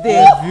sucking his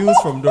dick. Views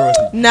from Dorothy.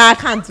 Nah, I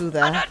can't do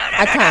that.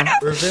 I can't.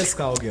 Reverse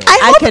cowgirl. I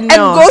hope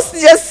cannot. a ghost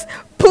just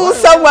pull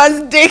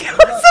someone's dick.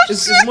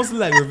 It's mostly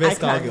like reverse I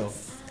can't. cowgirl.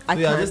 I So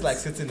you're can't. just like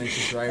sitting and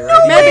she's right.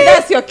 Maybe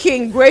that's your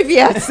king,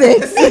 graveyard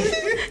sex.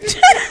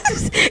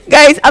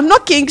 Guys, I'm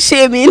not king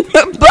shaming,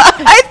 but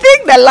I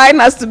think the line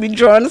has to be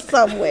drawn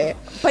somewhere.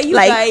 But you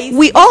Like, guys,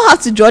 we all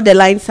have to draw the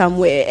line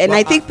somewhere, and But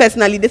I think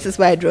personally, this is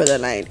where I draw the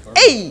line.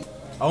 Hey,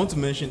 I want to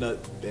mention that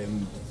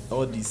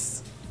all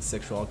these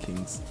sexual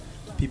kinks,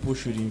 people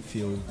shouldn't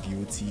feel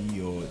guilty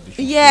or they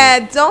should yeah,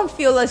 feel, don't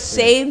feel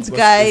ashamed,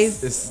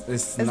 because guys.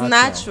 It's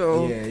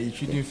natural. Yeah, you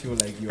shouldn't feel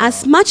like you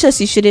as are. much as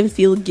you shouldn't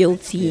feel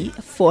guilty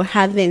for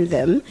having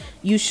them,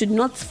 you should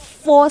not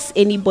force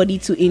anybody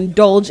to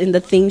indulge in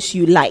the things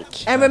you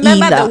like. And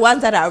remember either. the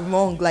ones that are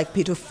wrong, like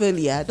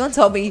pedophilia. Don't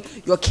tell me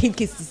your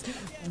kink is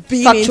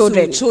being Fuck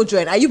into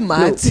children. Are you mad?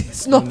 No.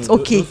 It's not No,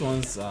 okay. those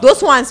ones are,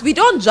 Those ones, we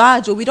don't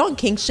judge or we don't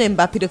kink shame,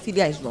 but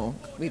pedophilia is wrong.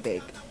 We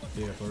beg.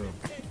 yeah, for real.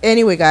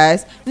 Anyway,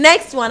 guys,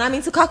 next one. I'm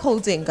into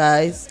cuckolding,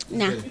 guys.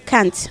 Nah,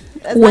 can't.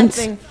 That's Won't.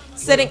 nothing.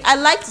 I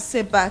like to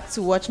sit back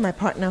to watch my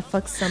partner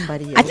fuck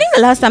somebody else. I think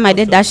the last time I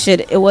did that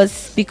shit, it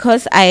was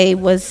because I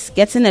was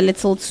getting a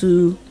little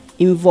too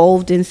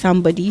involved in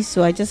somebody,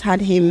 so I just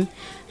had him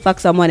fuck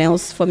someone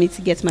else for me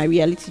to get my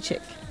reality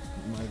check.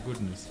 My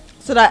goodness.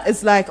 so. That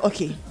it's like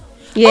okay.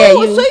 Yeah,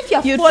 Oh, so if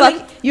you're you'd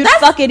falling- you'd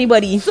that's- fuck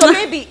anybody. So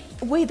maybe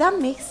wait, that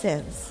makes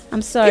sense.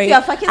 I'm sorry. If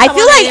you're fucking I feel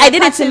someone like and I you're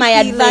did it to my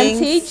catching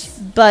advantage, feelings.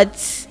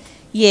 but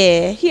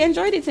yeah, he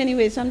enjoyed it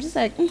anyway. So I'm just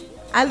like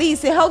At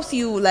least it helps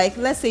you. Like,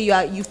 let's say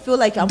you feel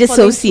like I'm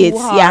dissociate.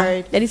 falling too Yeah,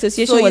 hard. the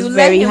dissociation So was you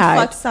very let him hard.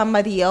 fuck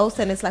somebody else,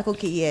 and it's like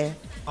okay, yeah,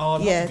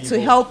 I'll yeah, be to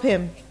involved. help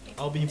him,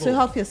 I'll be to involved.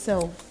 help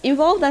yourself.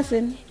 Involved as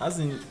in As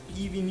in,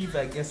 even if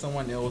I get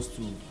someone else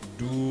to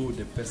do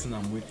the person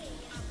I'm with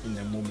in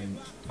the moment,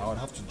 I would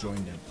have to join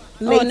them.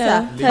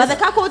 Later. But the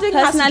cuckolding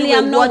has to do Personally, with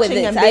I'm not with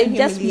watching it. and I being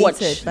just watch.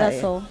 humiliated by That's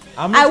it. all.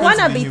 I'm not I meant want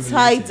to be be humiliated.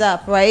 tied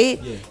up,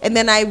 right? Yeah. And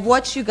then I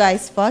watch you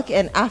guys fuck,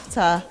 and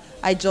after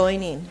I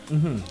join in.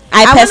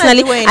 I wanna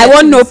personally, do it in I a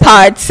want no threesome.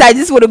 parts. I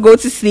just want to go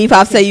to sleep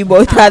after you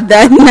both are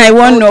done. I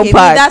want no Me,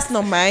 parts. that's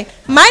not mine.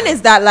 Mine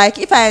is that like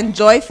if I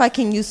enjoy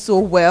fucking you so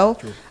well,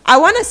 I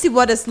want to see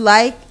what it's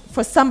like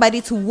for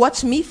somebody to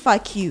watch me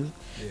fuck you.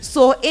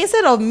 So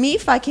instead of me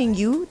fucking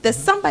you, there's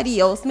somebody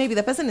else. Maybe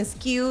the person is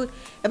cute.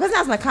 The person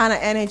has my kind of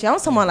energy. I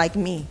want someone like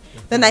me.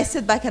 Then I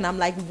sit back and I'm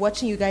like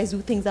watching you guys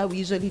do things that we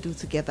usually do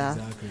together.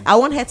 Exactly. I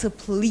want her to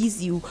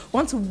please you.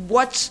 Want to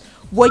watch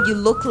what you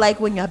look like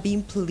when you're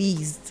being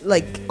pleased.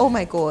 Like, oh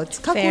my God,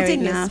 cuckolding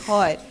enough. is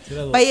hard.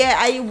 But yeah,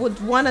 I would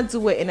want to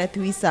do it in a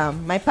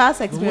threesome. My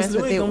past experience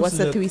with it was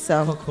a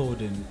threesome.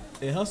 Cuckolding,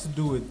 it has to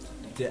do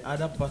with the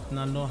other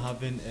partner not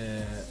having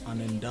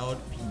an endowed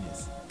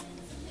penis.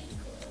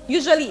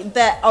 Usually,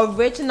 the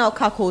original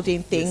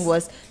cuckolding thing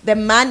was the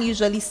man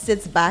usually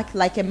sits back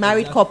like a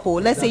married couple.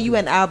 Let's say you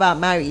and Araba are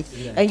married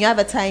and you have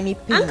a tiny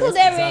penis. Uncle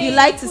Derek, You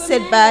like to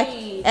sit back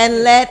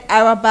and let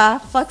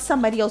Araba fuck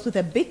somebody else with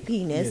a big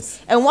penis.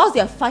 Yes. And whilst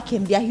they're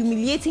fucking, they're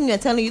humiliating you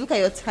and telling you, look at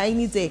your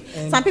tiny dick.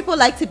 And some people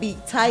like to be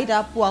tied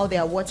up while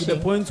they're watching. To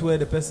the point where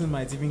the person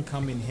might even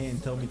come in here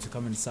and tell me to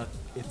come and suck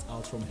it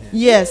out from her.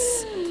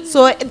 Yes.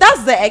 So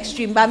that's the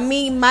extreme. But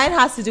mine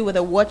has to do with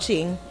the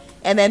watching.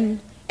 And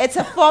then it's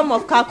a form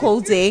of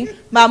cuckolding.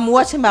 But I'm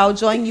watching, but I'll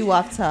join you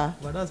after.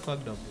 But that's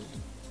fucked up.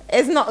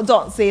 It's not,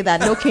 don't say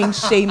that. No king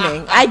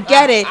shaming. I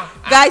get it.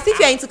 Guys, if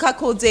you're into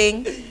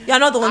cuckolding, you're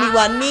not the only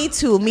one. Me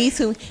too.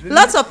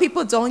 Lots of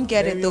people don't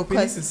get it though. Your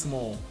penis Because is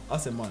small.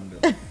 As a man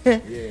though. Yeah,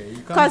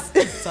 you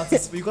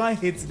can't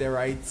hit the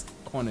right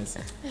corners.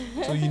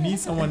 So you need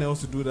someone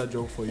else to do that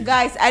job for you.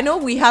 guys, I know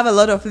we have a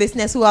lot of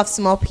listeners who have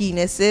small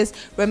penises.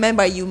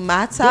 Remember, you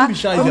matter. Don't be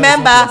shy, you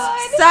Remember, have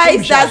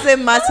size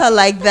doesn't matter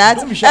like that.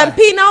 Don't be shy. And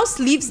penile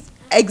sleeves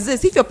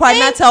exist. If your partner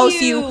Thank tells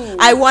you.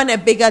 I want a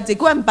bigger dick,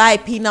 go and buy a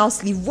penile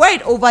sleeve. Wear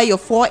it over your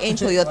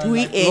 4-inch or your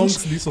 3-inch long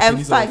sleeves of and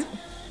penis fight.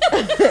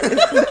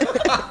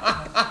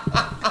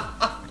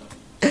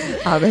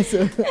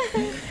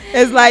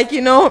 It's like,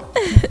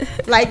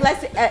 like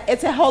let's say,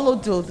 it's a hollow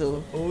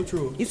dildo. Oh,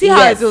 true. You see how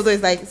Yes. a dildo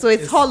is like, so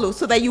it's hollow,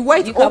 so that you wear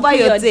it You can over put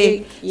your your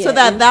dick, dick, so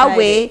that inside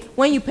way it.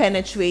 when you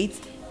penetrate,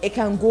 it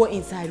can go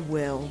inside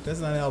well.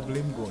 Personally, I'll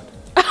blame God.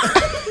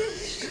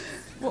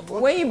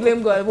 When you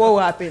blame God, what will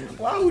happen?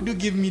 Why would you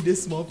give me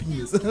this small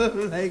penis?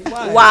 Like,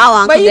 why? Wow,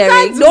 Uncle But you Derek,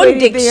 can't do don't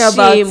dick anything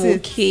about shame, it.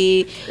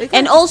 okay? can't-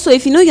 And also,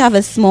 if you know you have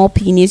a small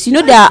penis, you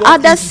know there are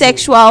other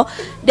sexual,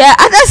 there are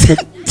other,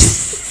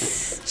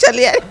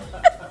 Charlie,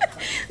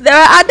 there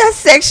are other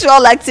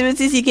sexual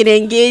activities you can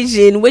engage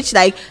in, which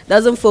like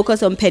doesn't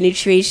focus on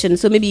penetration.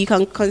 So maybe you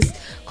can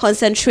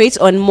concentrate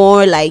on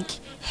more like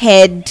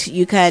head.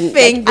 You can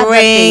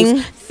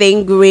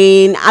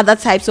fingering, other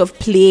types of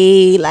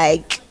play,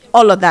 like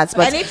all of that.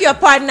 But And if your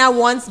partner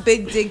wants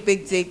big dick,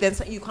 then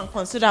you can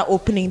consider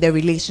opening the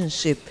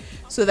relationship,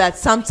 so that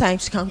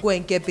sometimes she can go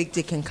and get big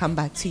dick and come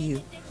back to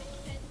you.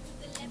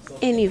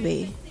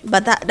 anyway,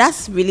 but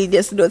that's really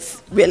just not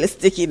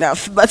realistic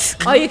enough. But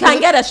Or you can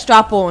get a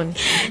strap on.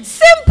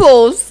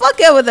 simple, fuck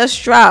it with a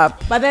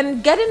strap. But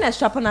then getting a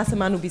strap on as a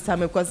man will be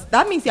something, because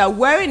that means you're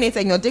wearing it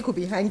and your dick will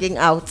be hanging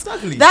out.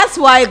 Exactly. That's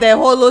why the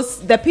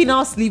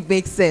penile sleeve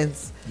makes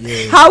sense.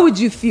 Yeah. How would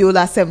you feel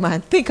as a man?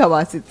 Think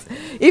about it.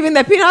 Even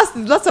the penile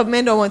sleeve, lots of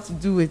men don't want to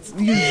do it.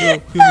 Usually.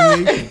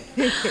 Humiliation.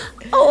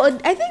 Oh,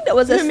 I think there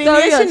was a story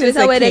Humiliation on is Twitter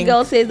a where the kink.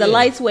 girl says the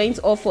lights went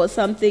off or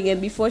something, and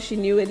before she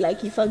knew it,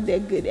 like he fucked her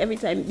good. Every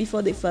time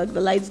before they fuck,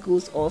 the lights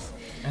goes off.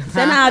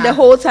 So now the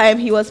whole time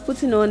he was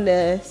putting on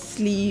the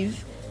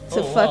sleeve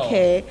to fuck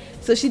her.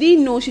 So she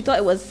didn't know. She thought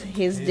it was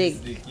his dick.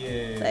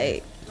 Yeah.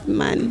 Like,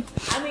 man.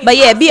 But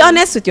yeah, be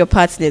honest with your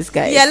partners,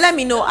 guys. Yeah, let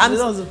me know.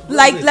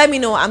 Let me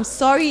know. I'm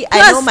sorry. I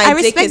Plus, know my I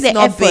dick respect is the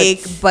not effort. big,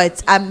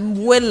 but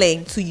I'm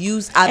willing to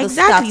use other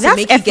Exactly, stuff that's to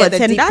make you get the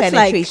effort, and deep that's like-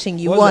 penetration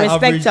you What's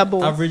want. the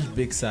Respectable. Average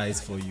big size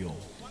for you?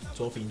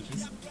 12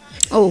 inches?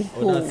 Oh,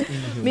 Oh, that's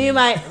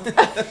inhuman.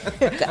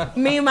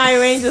 Me and my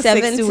range is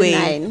 7 6 to to 8.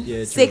 9.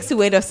 Yeah, 6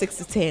 to 8 or 6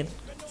 to 10.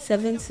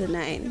 7 to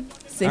 9.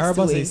 6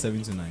 Araba to says 8.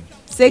 7 to 9.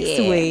 6 Yeah.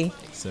 to 8.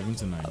 7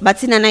 to 9.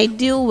 But in an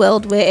ideal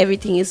world where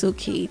everything is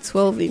okay,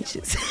 12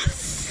 inches.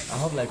 I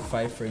have like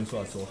 5 friends who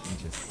are 12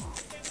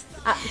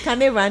 inches. Can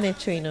they run a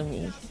train on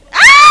me?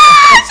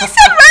 She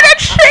said run a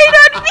train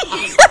on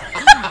me.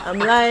 I'm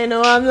lying.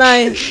 Oh, I'm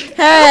lying.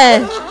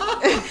 Hey.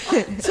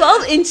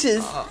 12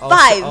 inches. I'll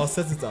 5.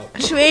 set it up.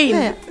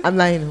 Train. I'm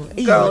lying.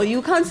 Oh. Girl,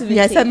 you can't even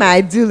Yeah, I take said my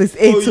ideal is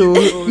 8 Oh, too.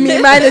 you-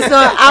 Me, mine is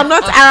not. I'm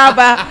not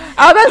Araba.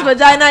 Araba's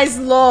vagina is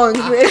long.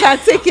 I can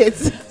take it.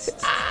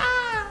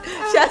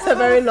 She has a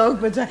very long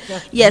vagina.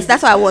 Yes,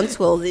 that's why I want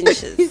 12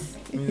 inches.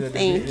 Thank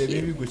the you.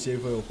 baby go check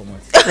for your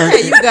comment.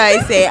 You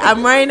guys say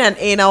I'm wearing an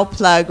anal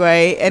plug,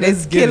 right? And Let's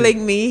it's get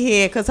killing me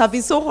here because I've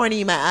been so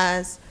horny in my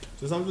ass.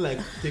 So something like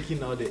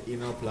taking out the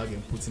inner plug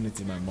and putting it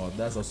in my mouth.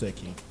 That's also a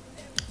kink.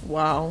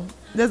 Wow.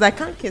 Because I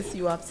can't kiss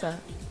you after.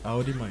 I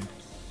wouldn't mind.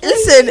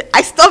 Listen,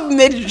 I stopped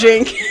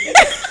mid-drink.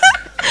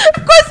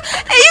 Because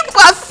you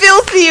are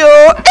filthy,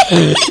 oh.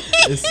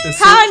 It's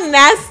How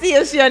nasty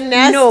is your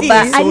nasty? No, but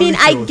I So mean,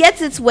 I close.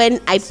 get it when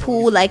I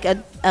pull like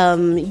a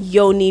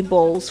yoni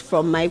balls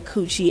from my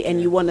coochie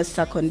and you want to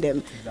suck on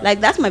them.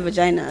 Like, that's my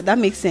vagina. That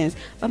makes sense.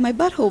 But my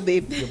butthole,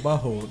 babe. Your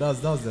butthole. That's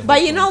the.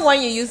 But you know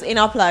when you use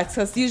inner plugs,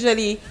 because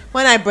usually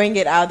when I bring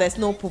it out, there's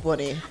no poop on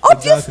it.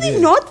 Obviously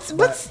Exactly. not,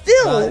 but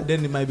still. But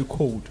then it might be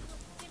cold.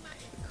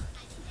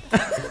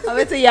 I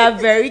bet you are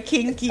very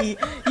kinky.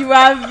 You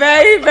are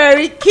very,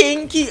 very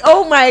kinky.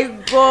 Oh my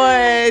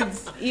god.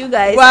 You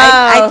guys,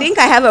 Wow. I think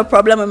I have a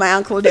problem with my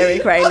Uncle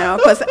Derek right now.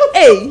 Because,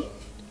 hey,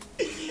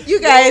 You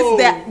guys, Yo.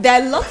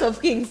 there are lots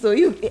of kinks. So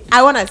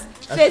I want to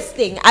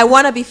fisting. I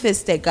want to be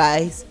fisted,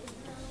 guys.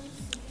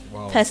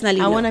 Wow. personally,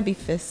 I no. want to be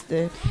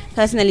fisted.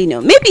 Personally,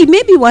 no.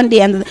 Maybe one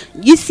day. And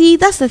you see,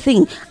 that's the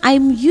thing.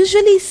 I'm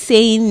usually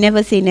saying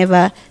never say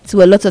never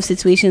to a lot of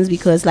situations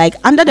because, like,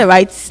 under the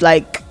right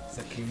like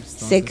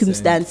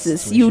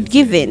circumstances, and you'd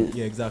give in.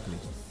 Yeah, exactly.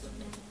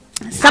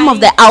 Some of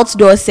the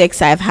outdoor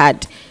sex I've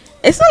had,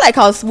 it's not like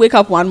I'll wake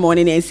up one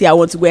morning and say I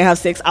want to go and have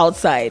sex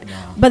outside. No.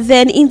 But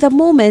then in the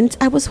moment,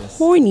 I was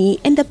horny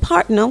and the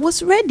partner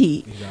was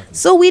ready. Exactly.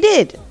 So we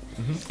did.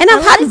 And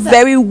I've had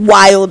very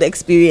wild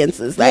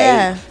experiences. Like,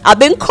 Yeah. I've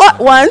been caught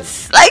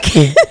once. Like,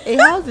 Hey,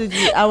 how did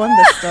you? I want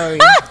the story.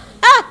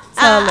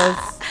 Tell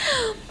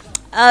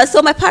us.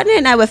 so my partner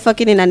and I were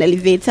fucking in an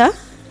elevator.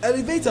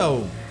 Elevator.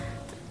 Oh.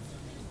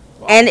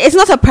 And it's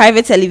not a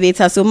private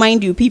elevator, so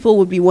mind you, people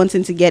would be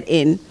wanting to get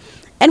in.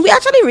 And we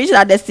actually reached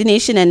our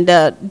destination and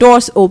the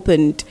doors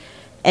opened.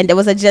 And there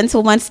was a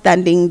gentleman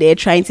standing there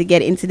trying to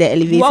get into the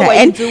elevator. What were you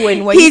and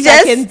doing? Were he you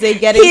just, second day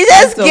getting he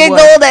just sex or giggled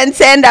what? and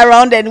turned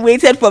around and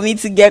waited for me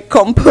to get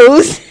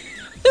composed.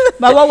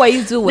 But what were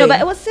you doing? No, but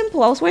it was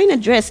simple. I was wearing a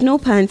dress, no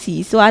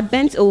panties. So I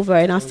bent over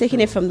and I was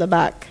taking it from the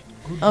back.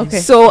 Okay.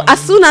 So as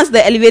soon as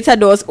the elevator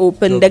doors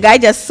opened, the guy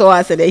just saw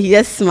us and then he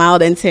just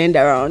smiled and turned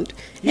around.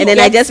 And then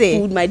I just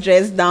pulled my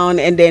dress down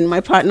and then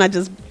my partner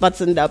just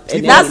buttoned up.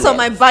 And then That's we on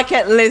left. my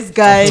bucket list, I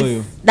guys. tell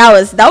you.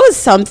 That was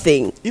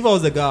something. If I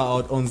was the guy, I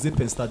would unzip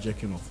and start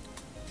jerking off.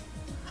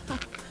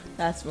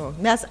 That's wrong.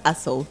 That's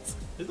assault.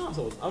 It's not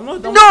assault. I'm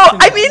not. No,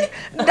 I mean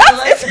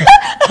that's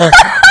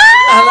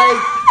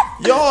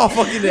You're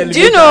fucking elevator.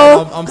 Do you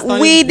know I'm standing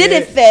we did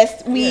there. it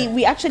first.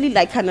 We actually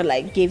like kind of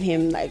like gave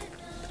him like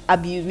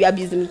abuse. We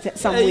abused him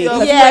some way. Yeah,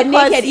 'Cause yeah, we were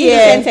naked, 'cause,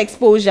 yeah. innocent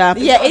exposure.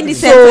 Yeah,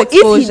 innocent so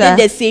exposure. if he did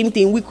the same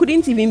thing, we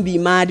couldn't even be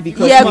mad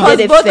because Yeah, we because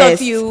did it both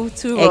first. of you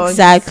two wrongs.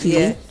 Exactly.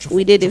 Yeah.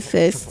 We did it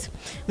first.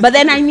 But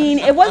then I mean,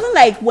 it wasn't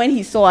like when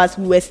he saw us,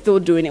 we were still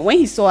doing it. When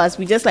he saw us,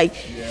 we just like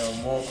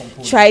More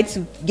composed. tried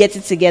to get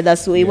it together.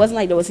 So it wasn't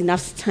like there was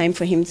enough time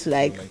for him to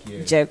like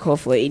yeah. jerk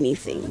off or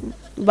anything.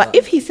 But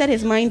if he said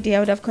his mind there, I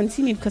would have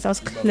continued because I was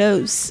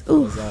close.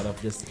 Ooh, Was out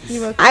of just.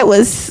 I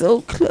was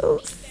so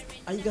close.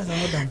 Are you guys are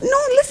not done? No,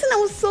 listen, I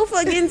was so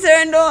fucking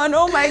turned on.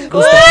 Oh my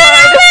god.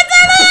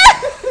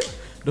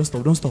 Don't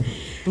stop. Don't stop.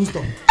 Don't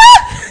stop.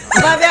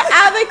 But there are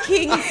other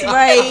kings,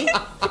 right?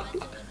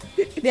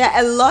 There are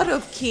a lot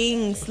of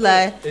kings,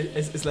 like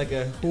It's like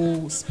a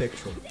whole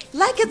spectrum.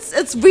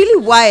 it's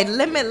really wide,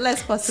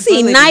 limitless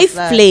possibilities. See, knife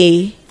like.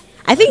 play.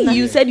 I think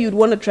you said you'd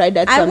want to try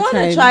that I sometime. want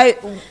to try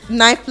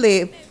knife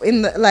play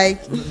in the,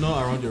 like.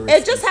 Not around your wrist.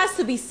 It just has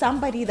to be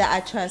somebody that I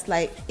trust.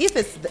 Like if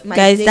it's my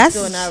Guys, dick that's-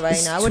 donor right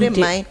it's now, I too wouldn't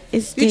mind.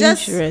 it's You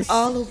dangerous. just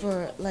all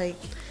over like.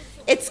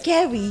 It's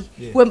scary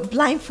Yeah. when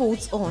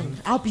blindfolds on.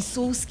 I'll be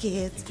so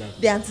scared. Exactly.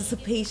 The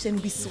anticipation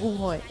be so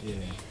hot.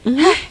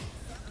 Yeah.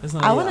 That's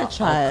not I me. wanna I'll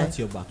try. cut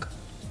your back.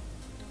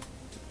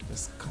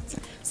 Just cut it.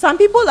 Some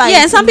people like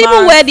Yeah, and some people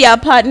mark- wear their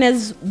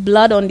partner's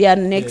blood on their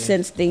necks Yeah.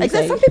 and things.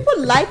 Except some like-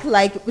 people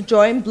like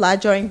drawing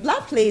blood. Drawing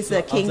blood play is a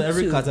after king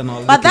every too. cut and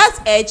I'll But lick it. that's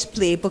edge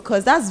play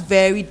because that's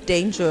very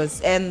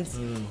dangerous and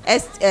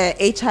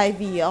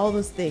HIV, all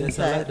those things.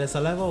 like- The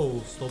saliva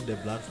will stop the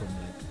blood from like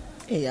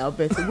Hey,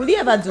 Alberto, will you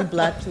ever do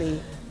blood play?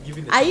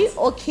 giving the Are you chance.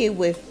 okay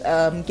with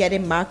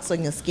getting marks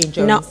on your skin?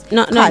 No, Jones?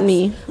 not Cuts?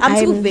 me. I'm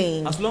too I'm-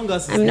 vain. As long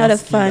as it's I'm not a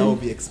skin that fan. will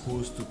be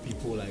exposed to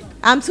people like.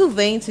 I'm too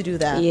vain to do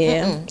that.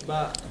 Yeah. Mm-mm.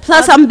 But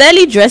Plus, I'm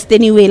barely dressed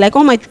anyway. Like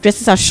all my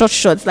dresses are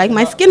shorts. Like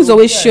my skin's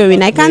always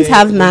showing. I can't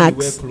have Wear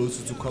marks. clothes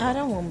to cover. I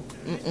don't want.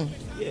 Mm-mm.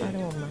 Yeah. I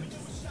don't want marks.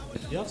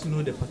 You have to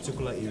know the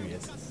particular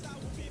areas.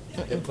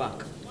 The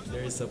back.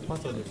 There is a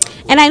part of the back.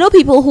 And I know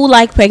people who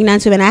like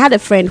pregnant women. I had a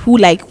friend who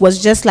like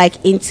was just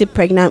like into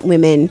pregnant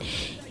women.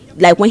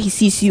 Like when he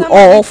sees you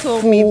Somebody all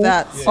told me full,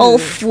 that all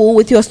too. full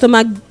with your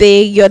stomach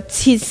big, your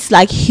teeth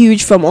like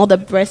huge from all the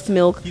breast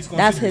milk. He's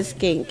That's confident. his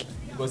kink.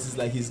 Because it's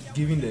like he's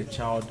giving the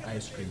child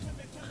ice cream.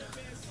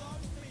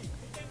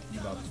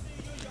 Give up.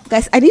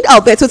 Guys, I need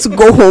Alberto to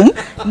go home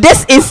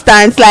this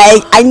instant.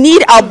 Like I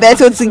need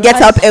Alberto to get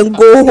up and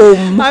go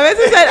home. My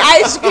mother said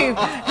ice cream.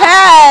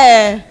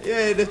 Hey.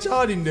 Yeah, the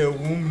child in the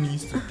womb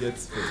needs to get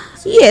fed.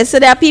 So Yeah, so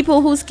there are people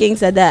whose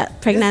kinks are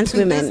that pregnant this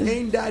women.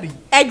 ain't daddy.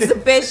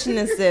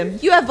 Exhibitionism.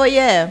 You ever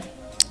Yeah,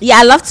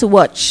 I love to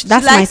watch.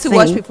 That's she my likes to thing.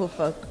 watch people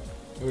fuck.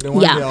 Then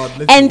one day Yeah, I'd let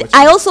you and watch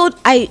I it. also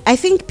I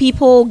think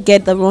people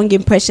get the wrong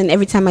impression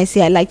every time I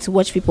say I like to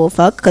watch people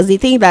fuck because they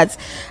think that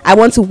I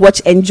want to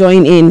watch and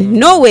join in.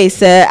 No way,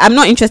 sir. I'm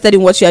not interested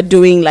in what you are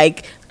doing.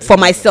 Like for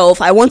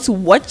myself, I want to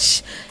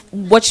watch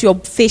watch your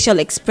facial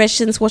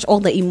expressions, watch all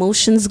the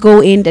emotions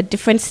go in, the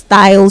different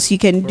styles you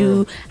can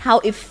do, how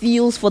it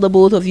feels for the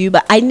both of you.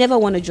 But I never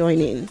want to join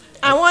in.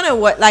 I want to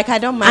watch. Like I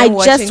don't mind. I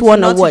watching just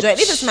want to watch. If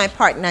it's my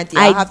partner,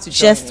 I'll have to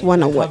just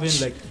want to Like watch.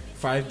 having like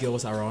 5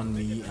 girls around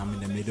me, I'm in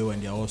the middle,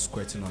 and they're all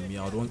squirting on me.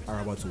 I would want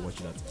Araba to watch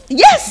that.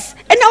 Yes,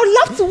 and I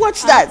would love to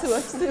watch that.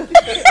 The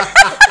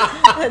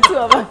two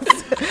of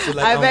us. So,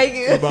 like, I beg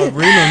you. About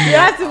rain on me. You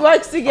have to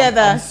watch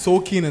together. I'm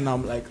soaking and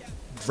I'm like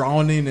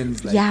drowning and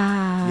it's like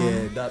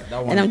Yeah. that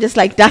one. And I'm just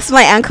like, that's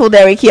my Uncle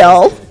Derek,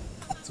 y'all.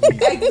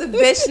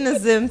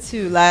 Exhibitionism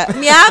too, like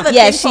me. I have a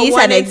Yeah, thing for she's an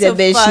wanting to fuck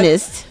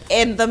exhibitionist.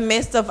 in the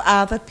midst of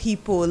other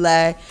people.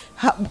 Like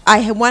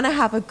I want to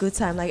have a good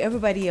time, like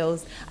everybody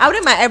else. I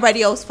wouldn't mind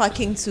everybody else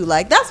fucking too.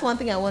 Like that's one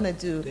thing I want to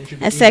do.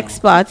 A sex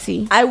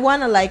party. I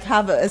want to like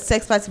have a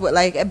sex party with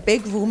like a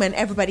big room and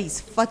everybody's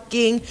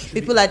fucking.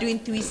 People are doing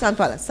threesomes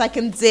for the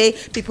second day.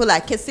 People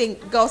are kissing.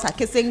 Girls are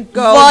kissing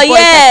girls. Well, boys are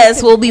yes,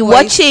 kissing we'll be boys.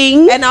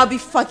 watching. And I'll be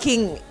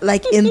fucking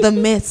like in the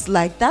midst.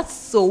 Like that's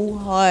so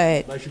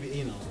hard. But it should be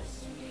anal.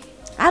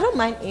 I don't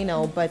mind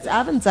anal, but I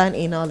haven't done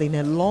anal in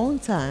a long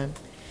time.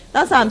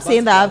 That's how I'm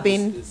saying that I've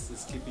been.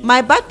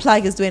 My butt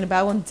plug is doing it, but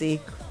I want dick.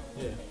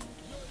 Yeah.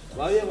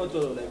 Why are you ever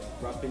thought of like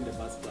wrapping the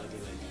butt plug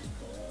and like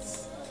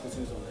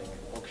putting it on like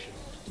auction?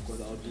 Because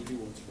I would really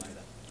want to buy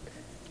that.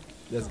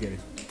 Let's get it.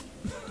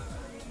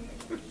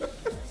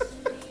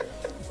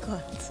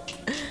 God.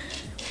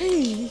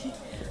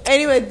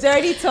 Anyway,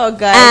 dirty talk,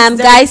 guys.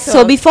 Dirty Guys, so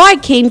talk. before I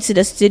came to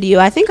the studio,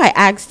 I think I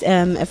asked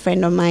a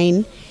friend of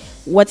mine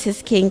what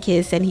his kink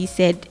is, and he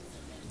said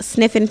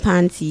sniffing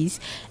panties.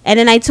 And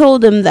then I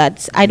told him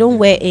that I don't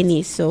wear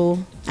any, so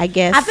I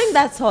guess I think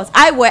that's hot.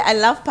 I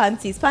love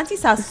panties.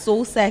 Panties are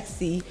so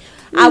sexy.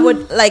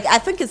 I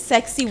think it's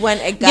sexy when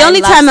a guy. the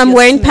only loves time I'm your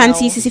wearing smell.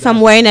 panties is if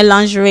I'm wearing a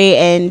lingerie,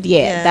 and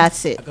Yeah.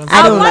 that's it. I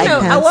I don't like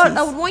panties.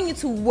 I would want you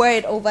to wear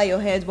it over your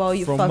head while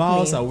you From fuck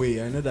miles me.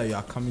 away, I know that you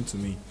are coming to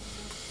me.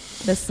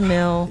 The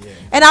smell. Yeah.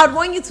 And I would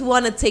want you to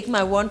want to take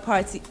my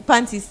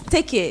panties,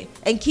 take it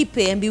and keep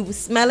it and be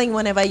smelling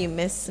whenever you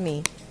miss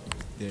me.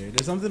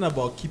 There's something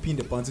about keeping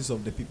the panties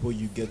of the people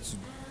you get to.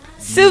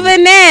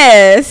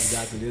 Souvenirs.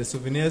 Exactly. The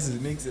souvenirs,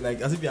 it makes it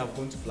like as if you have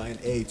gone to fly in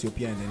Air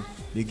Ethiopia and then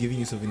they're giving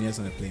you souvenirs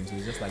on the plane. So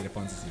it's just like the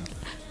panties,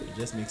 you know. It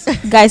just makes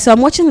sense. Guys, so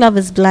I'm watching Love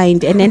is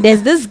Blind, and then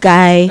there's this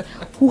guy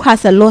who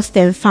has a lost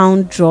and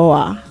found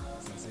drawer.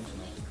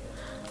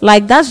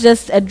 Like, that's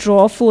just a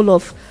drawer full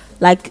of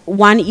like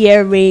one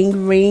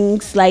earring,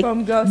 rings, like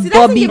From girls. He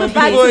doesn't Bobby give it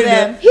back to pins.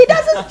 them. He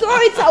doesn't throw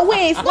it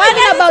away. It's not Why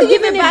even doesn't about he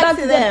give giving it it back back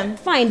to to them? them.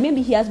 Fine,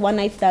 maybe he has one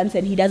night stands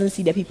and he doesn't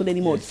see the people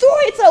anymore. Throw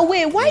it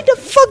away. Why the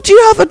fuck do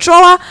you have a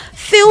drawer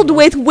filled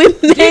with women?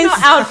 You know,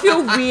 I would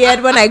feel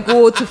weird when I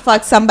go to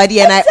fuck somebody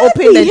and I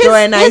open the His- door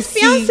and I his see.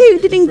 fiance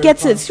didn't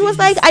get it. She was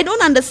like, I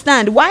don't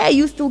understand. Why are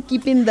you still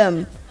keeping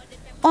them?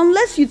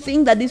 Unless you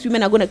think that these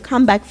women are going to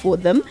come back for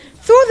them,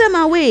 throw them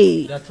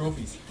away. They're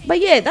trophies. But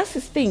yeah, that's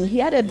his thing. He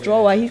had a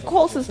drawer. He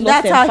calls his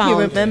lost That's and how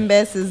found. he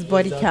remembers his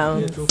body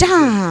count.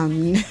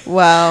 Damn.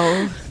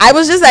 Wow. I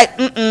was just like,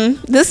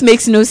 this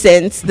makes no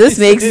sense. This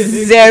makes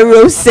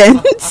zero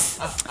sense.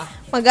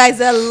 Well, guys,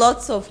 there are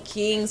lots of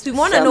kings. We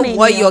want to So know many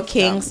what your of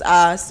kings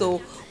are. So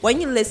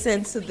when you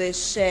listen to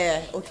this,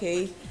 share,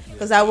 okay?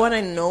 Because I want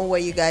to know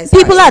what you guys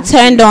People are into.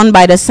 turned on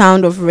by the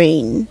sound of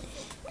rain.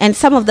 And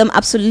some of them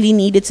absolutely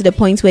need it to the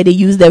point where they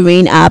use the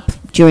rain app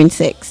during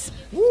sex.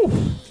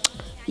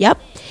 Yep.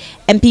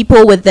 And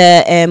people with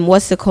the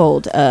what's it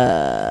called?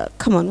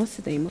 Come on, what's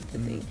the name of the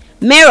thing?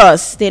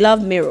 Mirrors. They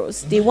love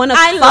mirrors. They want to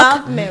I fuck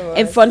love mirrors,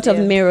 in front of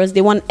yeah. mirrors.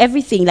 They want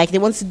everything. Like they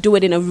want to do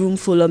it in a room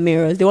full of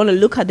mirrors. They want to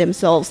look at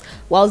themselves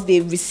whilst they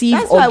receive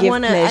That's or why give I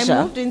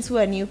pleasure. moved into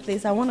a new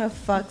place. I want to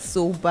fuck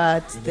so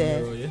bad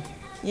there. Mirror, yeah?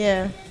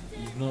 Yeah.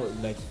 You've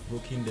not like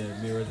broken the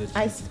mirror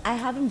that I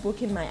haven't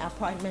broken my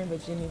apartment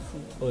virginity.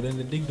 Oh, then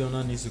the dick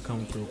donor needs to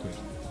come through quick.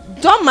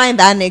 Don't mind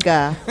that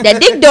nigga. The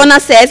dick donor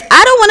says,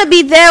 I don't want to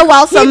be there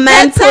while some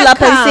man better pull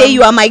up and come. say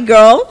you are my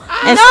girl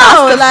and No,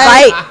 starts to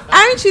like, fight.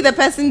 aren't you the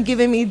person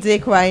giving me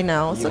dick right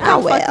now? So Yeah,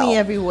 come fuck well. me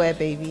everywhere,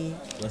 baby.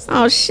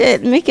 Oh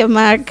shit, make a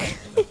mark.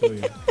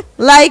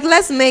 Like,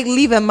 let's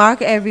leave a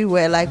mark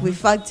everywhere. Like, we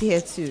fucked here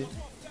too.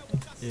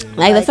 Like the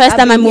Like, first I've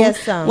time I been here moved,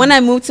 some. when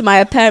I moved to my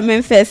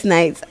apartment first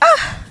night,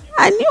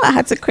 I knew I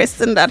had to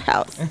christen that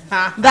house.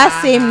 That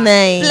same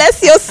night.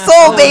 Bless your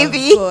soul,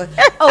 baby. God.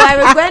 Oh, I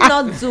regret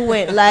not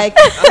doing like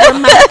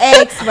when my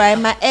ex, right?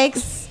 My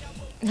ex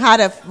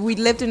we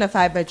lived in a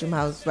 5-bedroom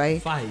house,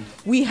 right?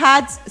 5. We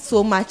had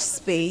so much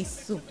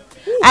space. So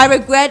I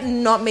regret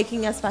not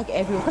making us fuck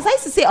everywhere. Because I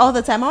used to say all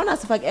the time, I want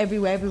us to fuck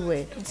everywhere.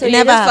 So It you're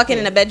never just fucking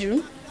in happened. a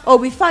bedroom? Oh,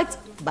 we fucked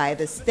by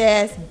the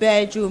stairs,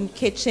 bedroom,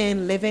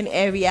 kitchen, living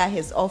area,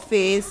 his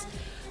office,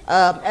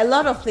 a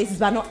lot of places,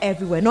 but not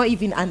everywhere, not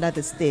even under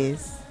the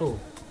stairs. Oh.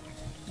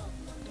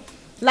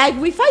 Like,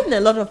 we fight in a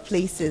lot of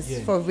places,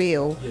 Yeah. for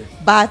real. Yeah.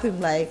 Bathroom,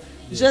 like,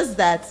 just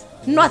that,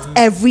 not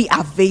every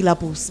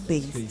available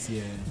space. Space,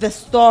 yeah. The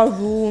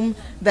storeroom,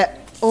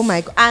 oh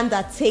my God, and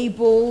the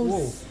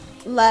tables,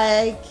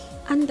 like,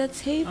 Under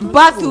table.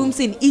 bathrooms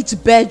in each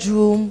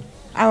bedroom.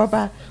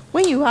 Araba,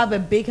 when you have a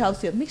big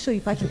house, you make sure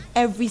you park in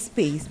every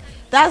space.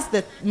 That's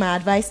my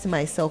advice to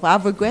myself.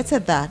 I've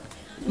regretted that.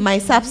 My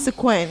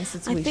subsequent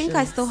situation. I think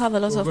I still have a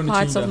lot of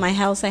parts of my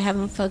house I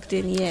haven't fucked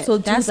in yet. So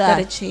that's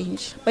gotta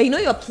change. But you know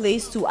your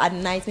place too at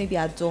night, maybe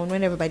at dawn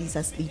when everybody's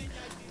asleep.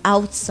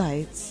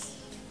 Outside.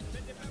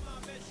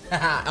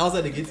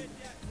 Outside the gate?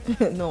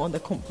 No, on the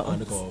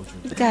compound.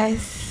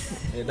 Guys,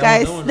 Yeah,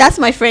 guys, that's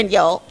my friend,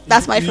 y'all.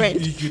 That's my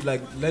friend. You should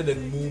like let the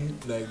moon,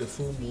 like the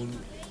full moon,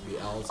 be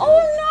out.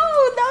 Oh no,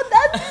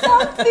 that's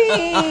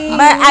something.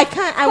 But I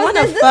can't. I want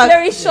to this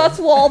very short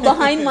wall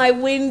behind my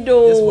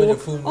window. Just when the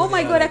full moon Oh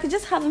my is god, out. I could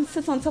just have him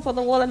sit on top of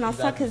the wall and I'll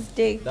suck his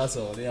dick. That's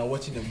all. They are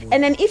watching the moon.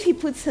 And then if he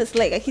puts his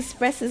leg, like he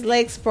spreads his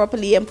legs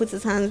properly and puts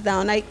his hands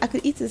down, I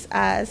could eat his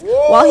ass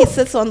while he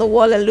sits on the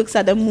wall and looks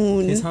at the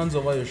moon. His hands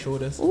over your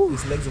shoulders. Ooh.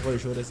 His legs over your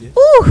shoulders. Yeah.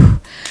 Ooh,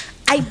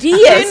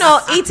 ideas. You know,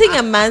 eating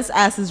a man's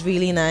ass is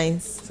really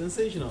nice.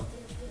 Sensational.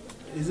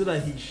 Is it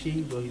that he's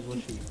shaved or he's not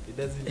shaved? It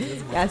doesn't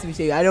matter. That's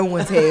me. I don't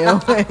want hair.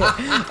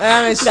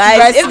 Guys,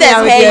 if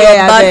there's hair in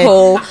your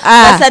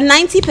butthole, there's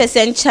a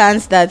 90%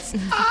 chance that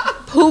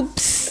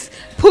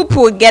poop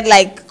will get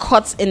like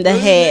caught in the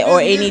hair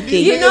or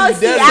anything. You know,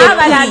 see, I have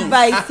an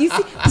advice. You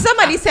see,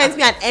 somebody sends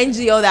me an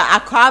NGO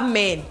that Accra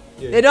men,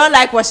 they don't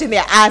like washing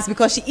their ass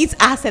because she eats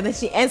ass and then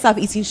she ends up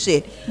eating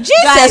shit.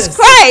 Jesus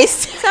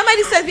Christ!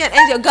 Somebody sends me an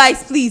NGO.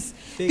 Guys, please,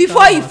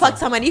 before you fuck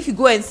somebody, if you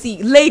go and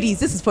see, ladies,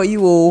 this is for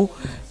you,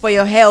 for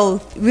your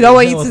health. We don't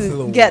want you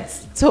to get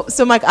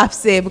stomach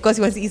upset because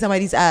you want to eat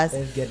somebody's ass.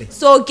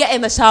 So get in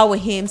the shower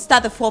with him,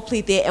 start the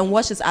foreplay there, and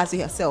wash his ass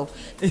with yourself.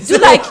 Do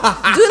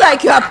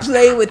like you are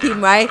playing with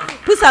him, right?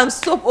 Put some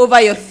soap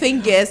over your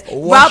fingers,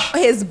 rub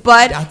his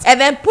butt,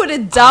 and then put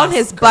it down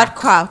his butt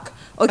crack.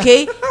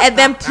 Okay, and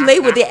then play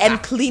with it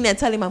and clean and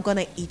tell him I'm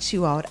gonna eat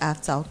you out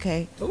after.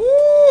 Okay.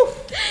 Ooh.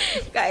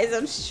 Guys,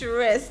 I'm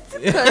stressed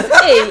because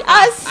hey,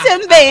 I'm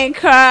simping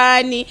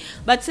cranny.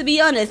 But to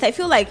be honest, I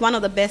feel like one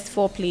of the best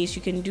foreplays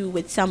you can do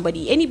with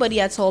somebody,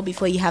 anybody at all,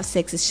 before you have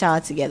sex is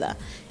shower together.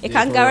 It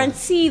can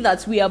guarantee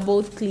that we are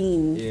both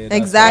clean. Yeah,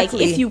 exactly.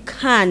 Like, if you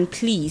can,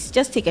 please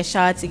just take a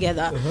shower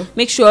together.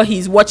 Make sure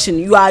he's watching.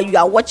 You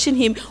are watching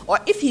him, or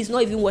if he's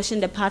not even washing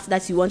the part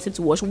that you want him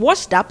to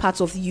wash that part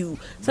of you,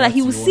 so that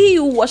he will see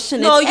you washing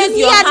it. Use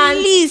your hands. At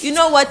least, you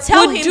know what?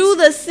 Tell him do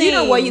the same. You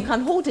know what? You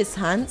can hold his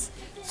hands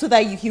so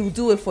that he will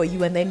do it for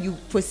you, and then you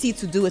proceed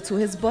to do it to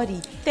his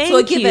body.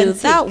 Thank you.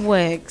 That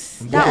works.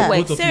 That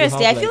works.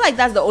 Seriously, I feel like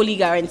that's the only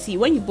guarantee.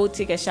 When you both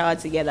take a shower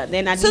together,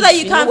 then at so least that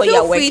you can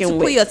feel free to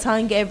put your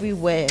tongue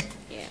everywhere.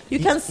 Yeah. You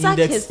can suck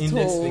his toes.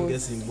 Index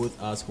fingers in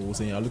both assholes,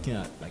 and you're looking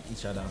at like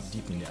each other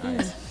deep in the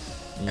eyes.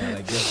 And you're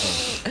like,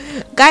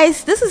 just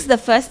guys, this is the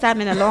first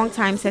time in a long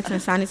time Sex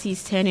and Sanity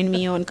is turning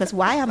me on. Because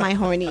why am I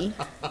horny?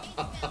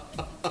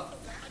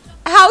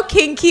 How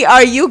kinky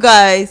are you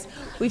guys?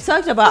 We've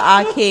talked about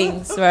our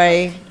kinks,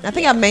 right? I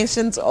think I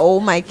mentioned all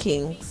my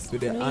kinks. So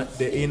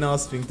the anal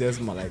sphincters,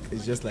 like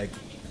it's just like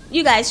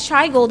you guys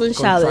try golden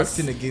showers.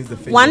 Against the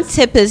fingers. One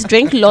tip is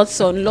drink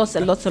lots of water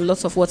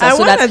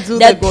so that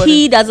the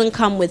pee doesn't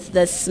come with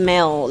the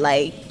smell.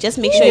 Like just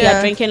make sure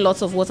you're drinking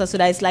lots of water so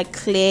that it's like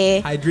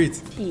clear.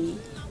 Hydrate. Pee.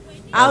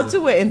 I'll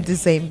do it in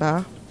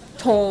December.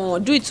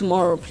 Do it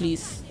tomorrow,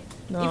 please.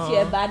 No. If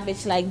you're a bad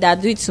bitch like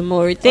that, do it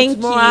tomorrow.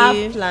 Thank you. I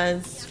have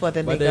plans for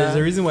the But there's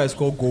a reason why it's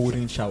called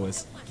golden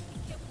showers.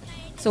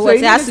 So what,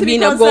 it has to be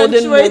in a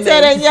golden moment.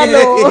 And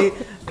yellow.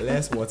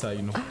 Less water,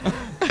 you know.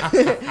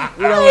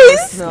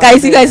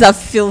 Guys, you guys are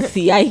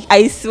filthy.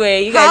 I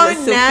swear, you guys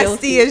are so nasty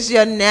filthy. Is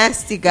your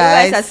nasty,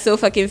 guys? You guys are so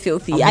fucking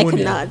filthy. I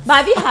cannot. But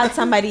have you had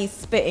somebody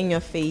spit in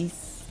your face?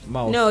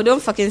 Mouth. No,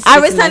 don't fucking spit I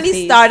in my recently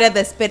face. started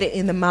the spit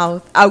in the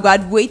mouth.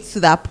 I'd wait to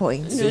that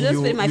point. No, don't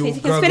spit in my face.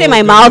 You can spit in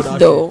my mouth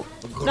though.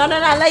 No,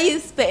 I'll let you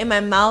spit in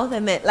my mouth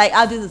and then like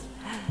I'll do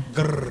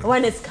this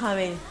when it's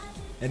coming.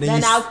 And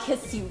then I'll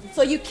kiss you.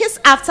 So you kiss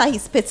after he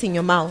spits in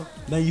your mouth.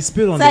 Then you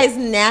spit on so it's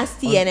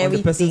nasty and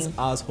everything. The person's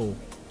asshole.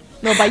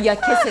 No, but you're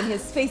kissing,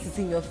 his face is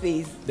in your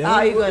face. Then how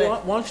are you gonna?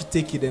 Why don't you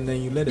take it and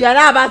then you let it? You're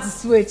not about to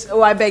switch.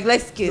 Oh, I beg,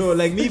 let's kiss. No,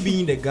 like me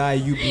being the guy,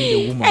 you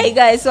being the woman. Hey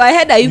guys, so I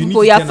heard that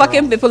you're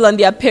fucking people on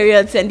their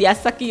periods and they are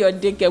sucking your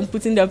dick and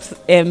putting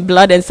the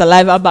blood and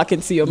saliva back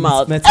into your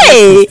mouth.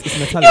 Hey, you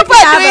people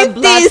are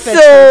doing things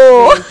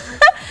so.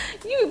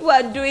 You people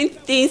are doing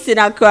things in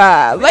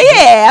Accra, but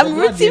yeah, I'm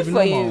rooting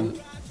for you.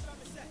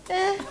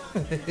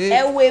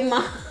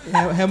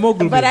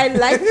 Hemoglobin. But I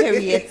like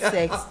period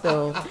sex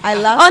though. I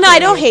love. Oh no, I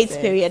don't hate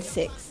period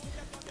sex.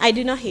 I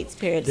do not hate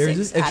period sex. There is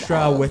this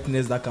extra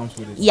wetness that comes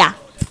with it. Yeah,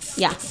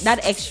 that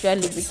extra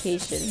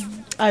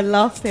lubrication. I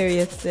love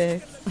period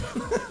sex.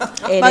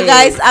 But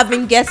guys, I've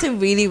been getting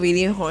really,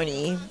 really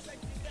horny.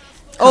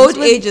 Old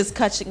age is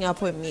catching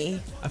up with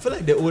me. I feel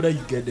like the older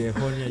you get, the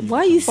hornier you. Why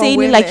are you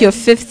saying it like you're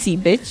 50,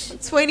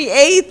 bitch?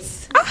 28.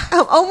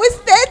 I'm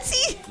almost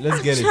 30.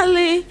 Let's get it.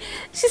 Charlie,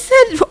 she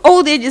said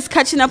old age is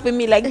catching up with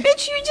me. Like,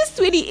 bitch, you're just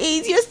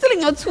 28. You're still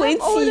in your 20s.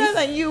 I'm older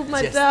than you,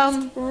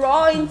 madam.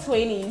 Raw in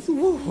 20s.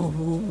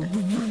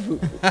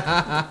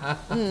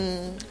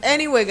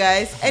 Anyway,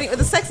 guys.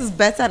 The sex is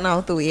better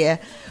now, though, yeah.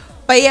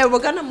 But yeah, we're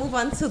gonna move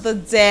on to the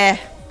dare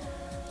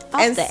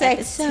and the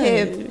sex episode.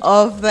 tip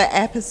of the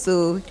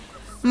episode.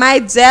 My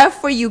dare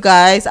for you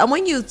guys, I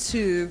want you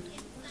to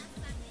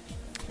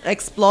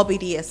explore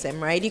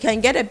BDSM, right? You can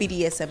get a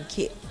BDSM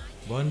kit.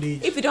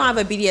 Bondage. If you don't have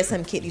a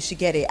BDSM kit, you should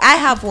get it. I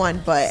have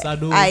one, but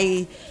Saddle.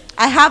 I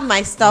have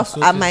my stuff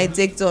at my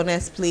dick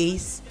donor's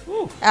place.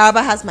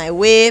 Araba has my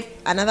whip.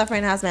 Another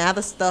friend has my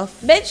other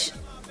stuff. Bitch,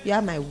 You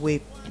have my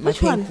whip, my Which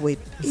pink one? whip.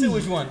 See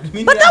which one?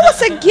 but that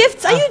was a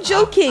gift. Are you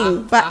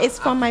joking? But it's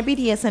from my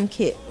BDSM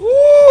kit.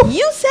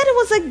 You said it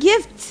was a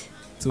gift.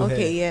 To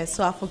Okay, her. yeah.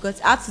 So I forgot.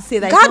 I have to say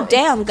that. God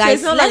damn, so guys.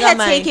 it's not Let like her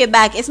mine. take it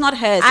back. It's not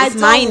hers. I It's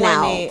don't mine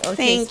want now. it. Okay,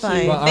 Thank it's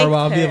fine. you. But Big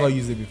Araba, have you her. ever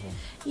used it before?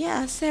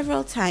 Yeah,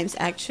 several times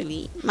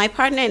actually. My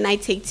partner and I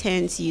take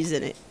turns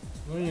using it.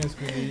 When you're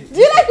screaming Do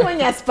you like it when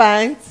you're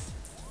spanked?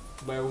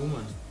 by a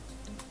woman.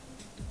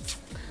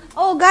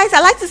 Oh, guys,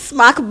 I like to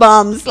smack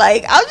bums.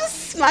 Like, I'll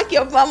just smack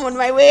your bum on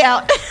my way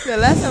out. The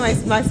last time I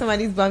smacked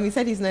somebody's bum, he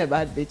said he's not a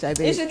bad bitch. I You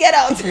bet. should get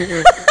out.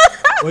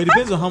 Well, it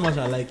depends on how much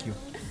I like you.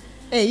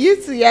 Hey,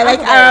 you too. Yeah, like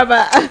Uncle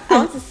Araba. I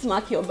want to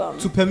smack your bum.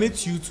 To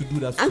permit you to do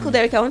that. to Uncle me,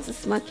 Derek, I want to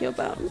smack your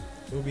bum.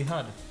 it will be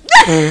hard.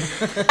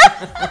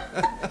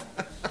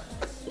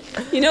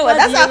 You know what?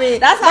 What do That's you how. mean?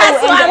 That's how.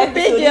 That's we'll what end I'm the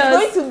episode. thinking.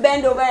 He's going to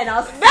bend over and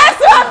I'll. That's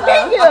what I'm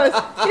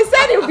thinking. He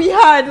said it would be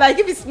hard. Like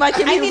if you smack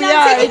him, I it would mean, be I'm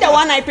hard. taking the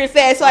one I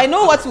prefer, so I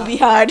know what will be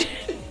hard.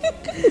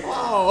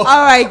 All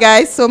right,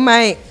 guys. So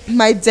my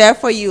dare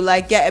for you,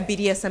 like, get a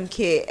BDSM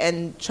kit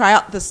and try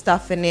out the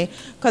stuff in it,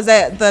 because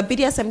the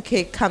BDSM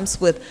kit comes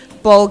with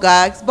ball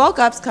gags. Ball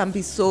gags can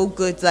be so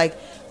good. Like,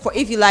 for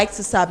if you like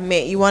to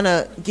submit, you want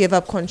to give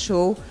up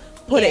control,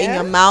 put it in Yeah.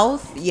 your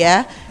mouth,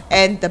 yeah,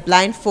 and the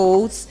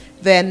blindfolds.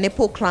 Then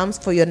nipple clamps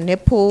for your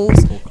nipples.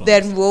 clamps.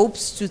 Then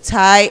ropes to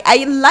tie.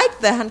 I like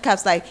the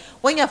handcuffs. Like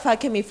when you're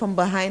fucking me from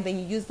behind, then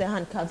you use the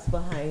handcuffs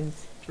behind.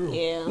 True.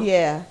 Yeah.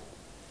 Yeah.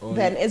 Or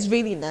Then you- it's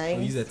really or nice.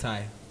 use a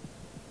tie,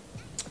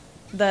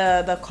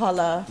 The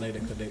collar, like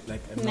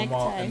a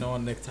Necktie. normal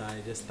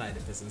necktie. Just tie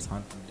the person's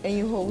hand. and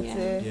you hold Yeah.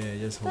 it. Yeah,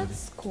 just hold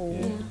That's it. cool.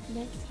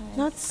 Yeah.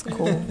 That's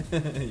cool.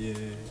 Yeah.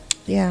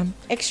 Yeah.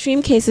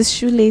 Extreme cases,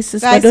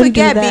 shoelaces. Guys, but don't so do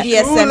get that.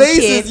 BDSM Shoelaces,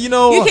 kit. you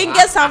know. You can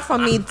get some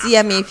from me.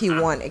 DM me if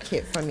you want a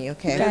kit from me,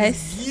 okay? Guys,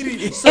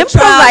 So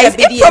try out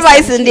the BDSM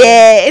improvise in kit.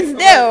 there. It's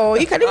there. Oh.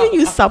 You can even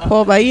use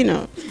support, but you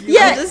know.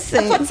 Yeah, I'm just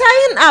saying. for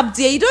tying up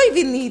there, you don't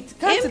even need.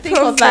 Come to think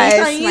of it, Improvise, you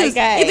can my use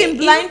guy. even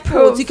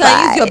blindfolds. You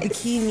can use your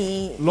Improvise.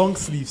 bikini. Long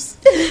sleeves,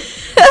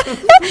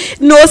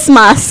 Nose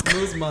mask.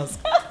 nose mask,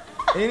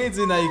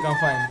 anything that you can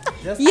find.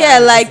 Just Yeah, tie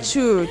the like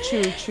person.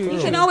 true. You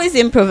can always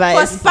improvise.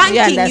 For spanking,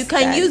 you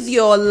can understand. use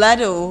your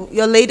ladle,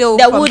 the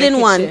from wooden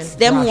kitchen. ones.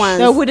 Them Brush. ones.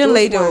 The wooden those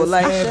ladle, ones.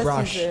 like Hair just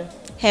brush. use it.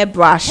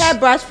 hairbrush.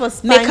 Hairbrush for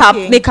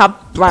spanking.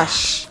 Makeup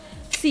brush.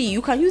 See,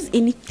 you can use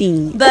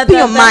anything. The, Open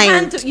your the mind.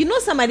 hand, you know,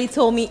 somebody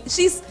told me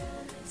she's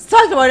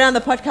talked about it on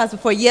the podcast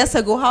before years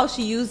ago how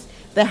she used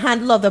the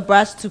handle of the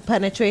brush to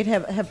penetrate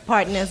her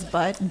partner's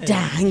butt,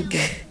 Dang.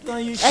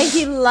 Don't you- and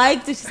he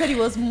liked it. She said he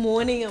was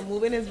moaning and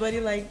moving his body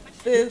like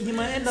this. You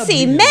might end up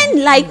See, bleeding.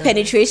 men like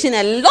penetration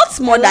a lot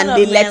more A than lot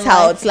they of let men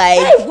out. Like,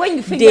 hey, when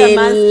you finger they a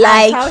man's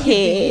like ass, how he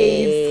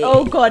behaves. it.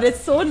 Oh God,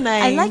 it's so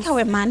nice. I like how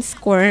a man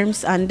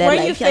squirms under when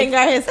like you finger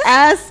his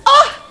ass.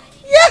 Oh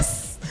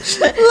yes,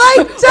 like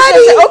Daddy.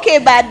 daddy. Okay,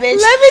 bad bitch.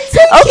 Let me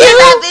take Okay, you.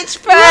 bad bitch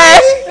first.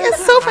 Right?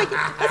 It's so funny.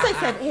 That's why I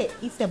said, hey,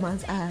 eat the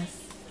man's ass.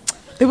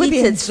 They would Eat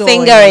it, enjoy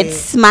finger it,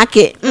 smack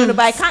it. No, but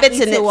I can't spit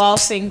eat in it it. while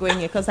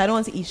fingering it because I don't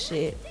want to eat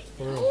shit.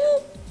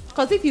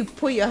 Because if you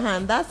put your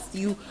hand, that's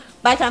you.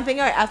 But I can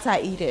finger it after I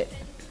eat it.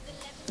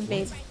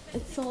 Babe,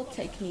 it's all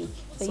technique.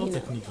 But So you know,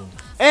 technical.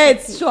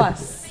 It's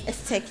trust.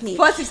 it's technique.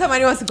 First, if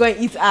somebody wants to go and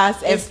eat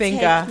ass and It's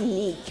finger.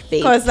 technique,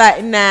 babe. Because,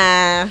 like,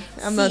 nah,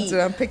 I'm not See,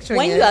 doing. I'm picturing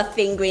when it. you are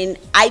fingering,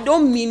 I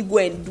don't mean go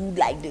and do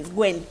like this,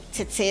 go and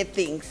tete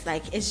things.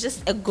 Like, it's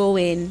just a go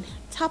in,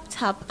 tap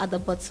at the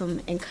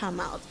bottom and come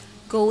out.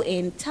 Go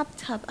in, tap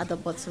at the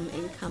bottom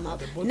and come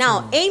out.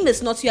 Now, aim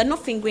is not, you are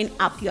not fingering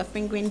up, you are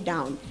fingering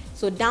down.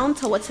 So down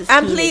towards his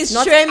and penis, please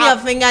not trim your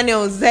up.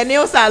 fingernails. The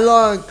nails are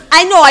long.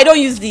 I know, I don't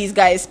use these,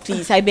 guys.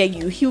 Please, I beg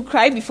you. He'll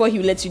cry before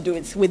he'll let you do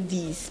it with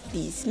these.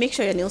 Please, make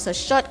sure your nails are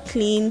short,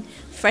 clean,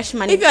 fresh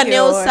manicure. your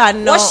nails are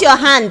not- wash your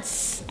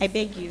hands. I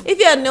beg you. If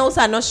your nails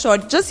are not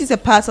short, just use a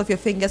part of your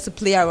fingers to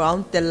play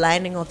around the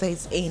lining of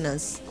his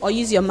anus. Or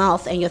use your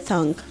mouth and your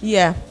tongue.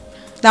 Yeah.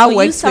 That Or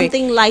works. use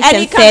something great. light and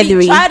and you can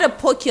feathery. try to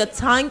poke your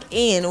tongue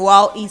in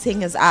while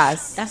eating his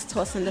ass. That's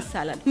tossing the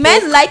salad.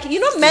 Men like, you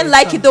know, men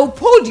like it. They'll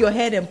hold your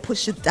head and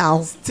push it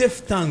down.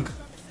 Stiff tongue.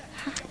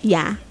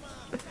 Yeah.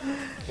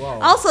 Wow.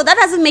 Also, that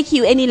doesn't make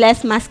you any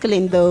less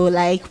masculine, though.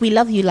 Like, we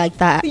love you like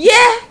that.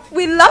 Yeah,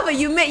 we love it.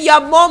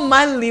 You're more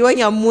manly when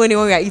you're moaning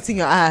when you're eating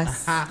your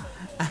ass.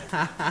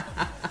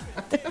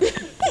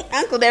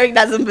 Uncle Derek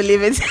doesn't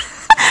believe it.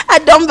 I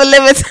don't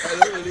believe it. I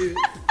don't believe it.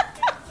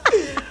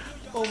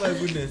 Oh my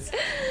goodness.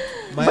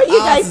 My But you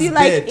ass guys, is you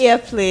like dead.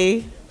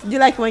 airplay. You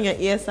like when your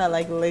ears are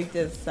like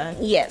this, son?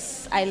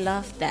 Yes, I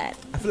love that.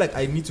 I feel like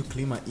I need to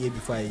clean my ear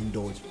before I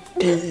indulge.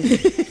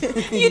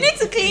 You need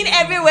to clean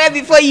everywhere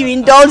before you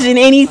indulge in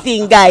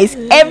anything, guys.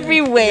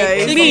 Everywhere.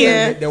 Yeah, Clean.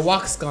 yeah. The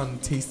wax can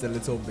taste a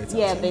little better.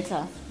 Yeah,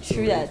 better. So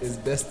True that. It's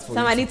best for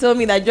Somebody told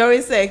me that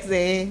during sex,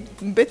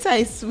 bitter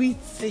is sweet.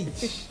 you.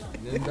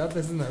 Then that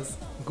person has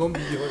gone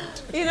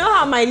beyond. You know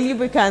how my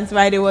lubricant,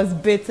 right? It was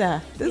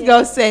bitter. This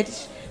girl said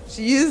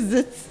she used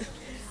it.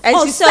 And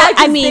Oh, she so started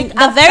I to mean, think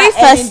the after very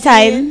first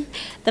anything.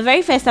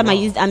 time I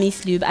used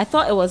Amis lube, I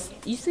thought it was.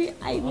 You see,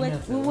 we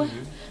were.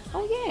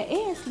 Oh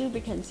yeah, AS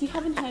lubricants. You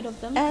haven't heard of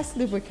them? S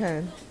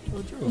lubricant.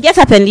 Get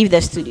up and leave the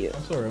studio.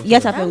 I'm sorry.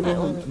 Get up and go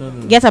home.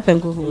 No. Get up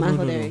and go home. No,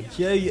 Uncle no. Derek.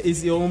 Here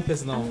is your own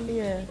personal.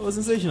 Yeah. Oh,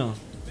 sensational.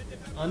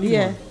 I need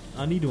Yeah. one.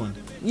 I need one.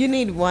 You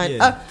need one.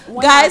 Yeah.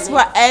 Guys,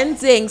 we're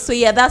ending. So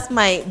yeah, that's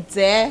my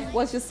dare.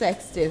 What's your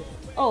sex tip?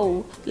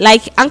 Oh,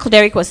 like Uncle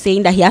Derek was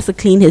saying that he has to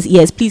clean his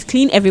ears. Please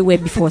clean everywhere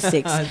before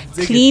sex.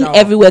 Take Clean it down.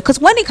 everywhere,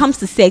 because when it comes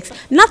to sex,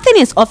 nothing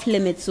is off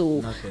limits.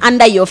 So Nothing.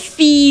 under your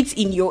feet,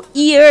 in your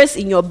ears,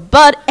 in your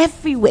butt,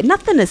 everywhere,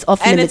 nothing is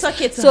off And limits. it's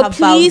okay to so have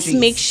please boundaries.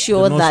 make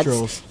sure The that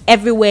nostrils.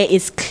 everywhere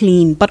is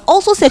clean, but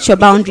also set your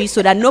boundaries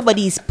so that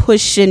nobody is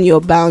pushing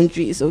your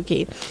boundaries.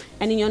 Okay,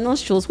 and in your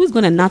nostrils, who's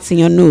gonna nuts in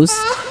your nose?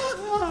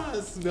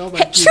 Smell my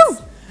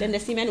Achoo! Then the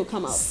semen will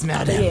come out.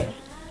 Smell them.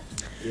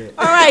 Yeah.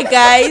 All right,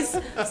 guys.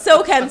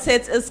 Soak and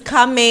Tits is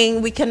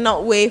coming. We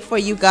cannot wait for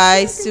you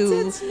guys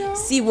to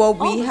see what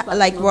we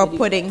we're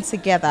putting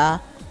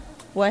together.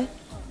 What?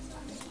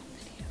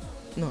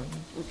 No.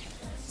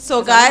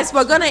 So, guys,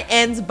 we're gonna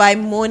end by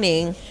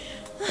moaning,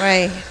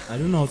 right? I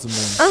don't know how to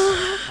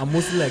moan. I'm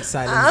mostly like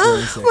silent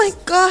during sex. Oh my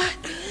God.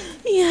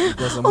 Yeah.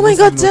 Because I'm Oh my mostly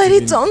God, not Daddy,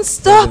 even don't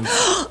stop.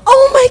 present.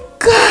 Oh my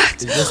God.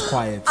 It's just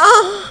quiet.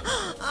 Oh.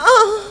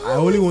 I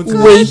only want to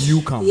Wait. let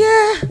you come.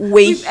 Yeah. Wait.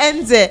 We've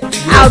ended.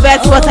 I'll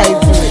bet what I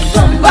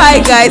do.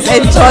 Bye, guys.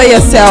 Enjoy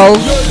yourself.